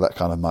 360s for that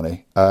kind of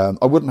money.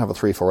 I wouldn't have a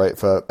 348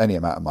 for any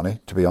amount of money,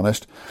 to be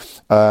honest.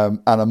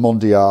 And a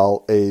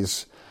Mondial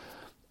is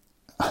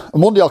a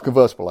Mondial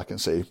convertible. I can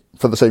see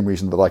for the same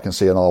reason that I can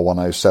see an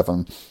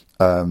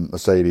R107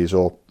 Mercedes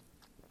or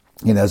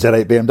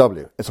Z8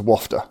 BMW. It's a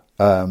wafter,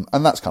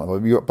 and that's kind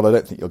of. But I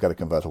don't think you'll get a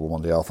convertible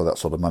Mondial for that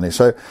sort of money.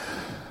 So,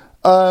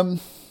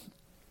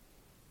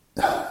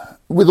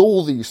 with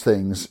all these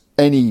things,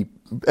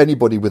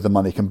 anybody with the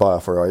money can buy a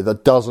Ferrari.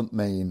 That doesn't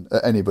mean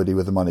that anybody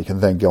with the money can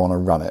then go on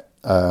and run it.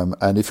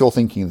 And if you're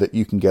thinking that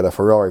you can get a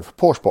Ferrari for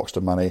Porsche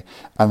Boxster money,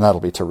 and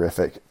that'll be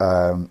terrific,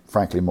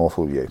 frankly, more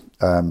fool you.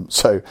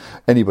 So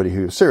anybody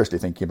who's seriously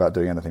thinking about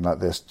doing anything like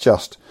this,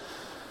 just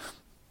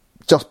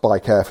buy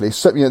carefully.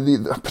 So,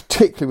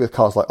 particularly with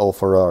cars like old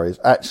Ferraris,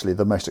 actually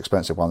the most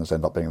expensive ones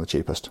end up being the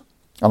cheapest.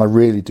 And I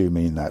really do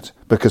mean that,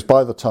 because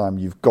by the time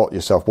you've got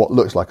yourself what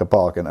looks like a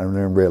bargain and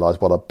then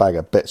realise what a bag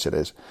of bits it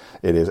is,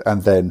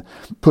 and then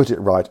put it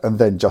right and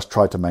then just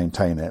try to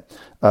maintain it,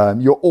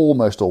 you're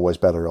almost always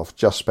better off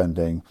just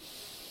spending,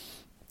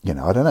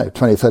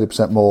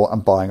 20-30% more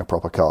and buying a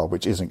proper car,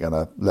 which isn't going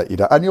to let you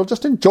down. And you'll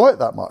just enjoy it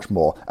that much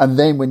more. And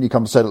then when you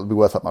come to sell, it'll be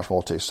worth that much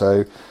more too.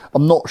 So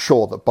I'm not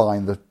sure that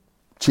buying the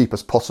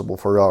cheapest possible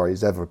Ferrari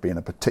has ever been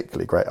a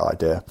particularly great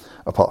idea,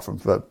 apart from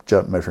for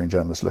motoring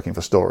journalists looking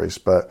for stories.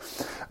 But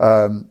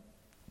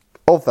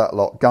of that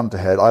lot, gun to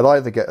head, I'd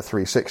either get a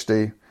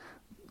 360,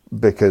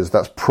 because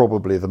that's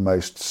probably the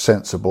most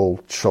sensible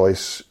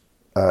choice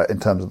in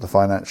terms of the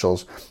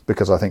financials,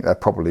 because I think they're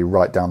probably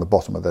right down the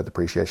bottom of their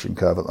depreciation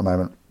curve at the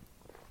moment.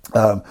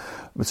 So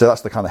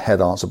that's the kind of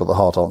head answer, but the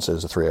heart answer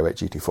is a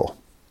 308 GT4.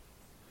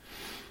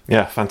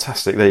 Yeah,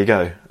 fantastic. There you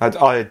go.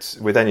 I'd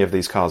with any of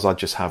these cars, I'd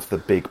just have the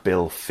big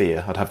bill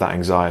fear. I'd have that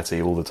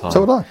anxiety all the time.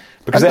 So would I.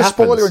 Because and it to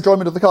spoil happens. your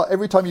enjoyment of the car,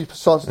 every time you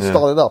start it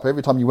up,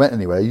 every time you went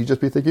anywhere, you'd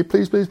just be thinking,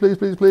 please, please, please,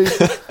 please,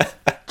 please,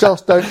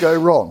 just don't go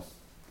wrong.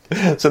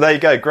 So there you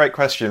go. Great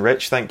question,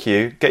 Rich. Thank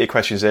you. Get your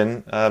questions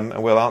in,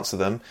 and we'll answer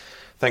them.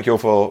 Thank you all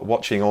for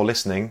watching or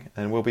listening,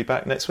 and we'll be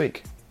back next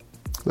week.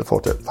 Look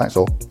forward to it. Thanks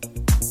all.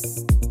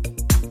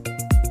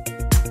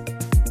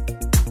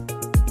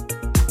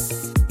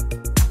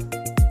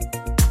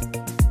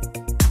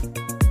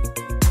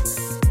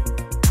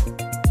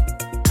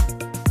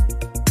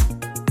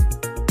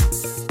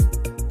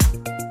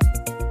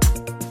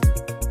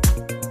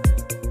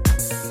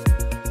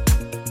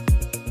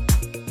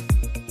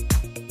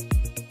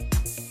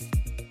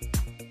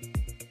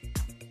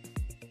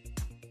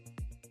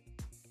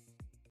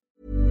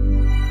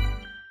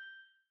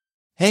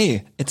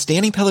 Hey, it's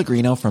Danny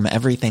Pellegrino from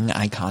Everything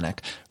Iconic.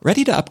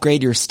 Ready to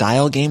upgrade your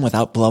style game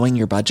without blowing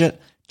your budget?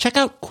 Check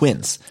out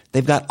Quince.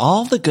 They've got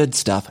all the good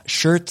stuff,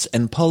 shirts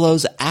and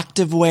polos,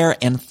 activewear,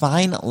 and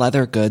fine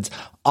leather goods,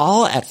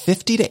 all at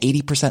 50 to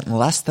 80%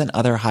 less than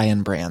other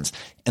high-end brands.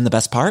 And the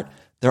best part?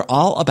 They're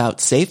all about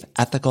safe,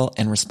 ethical,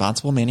 and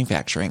responsible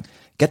manufacturing.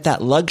 Get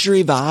that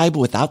luxury vibe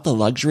without the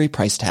luxury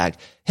price tag.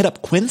 Hit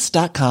up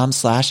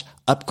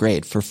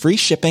quince.com/upgrade for free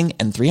shipping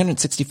and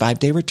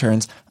 365-day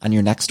returns on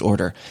your next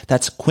order.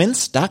 That's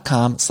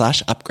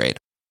quince.com/upgrade.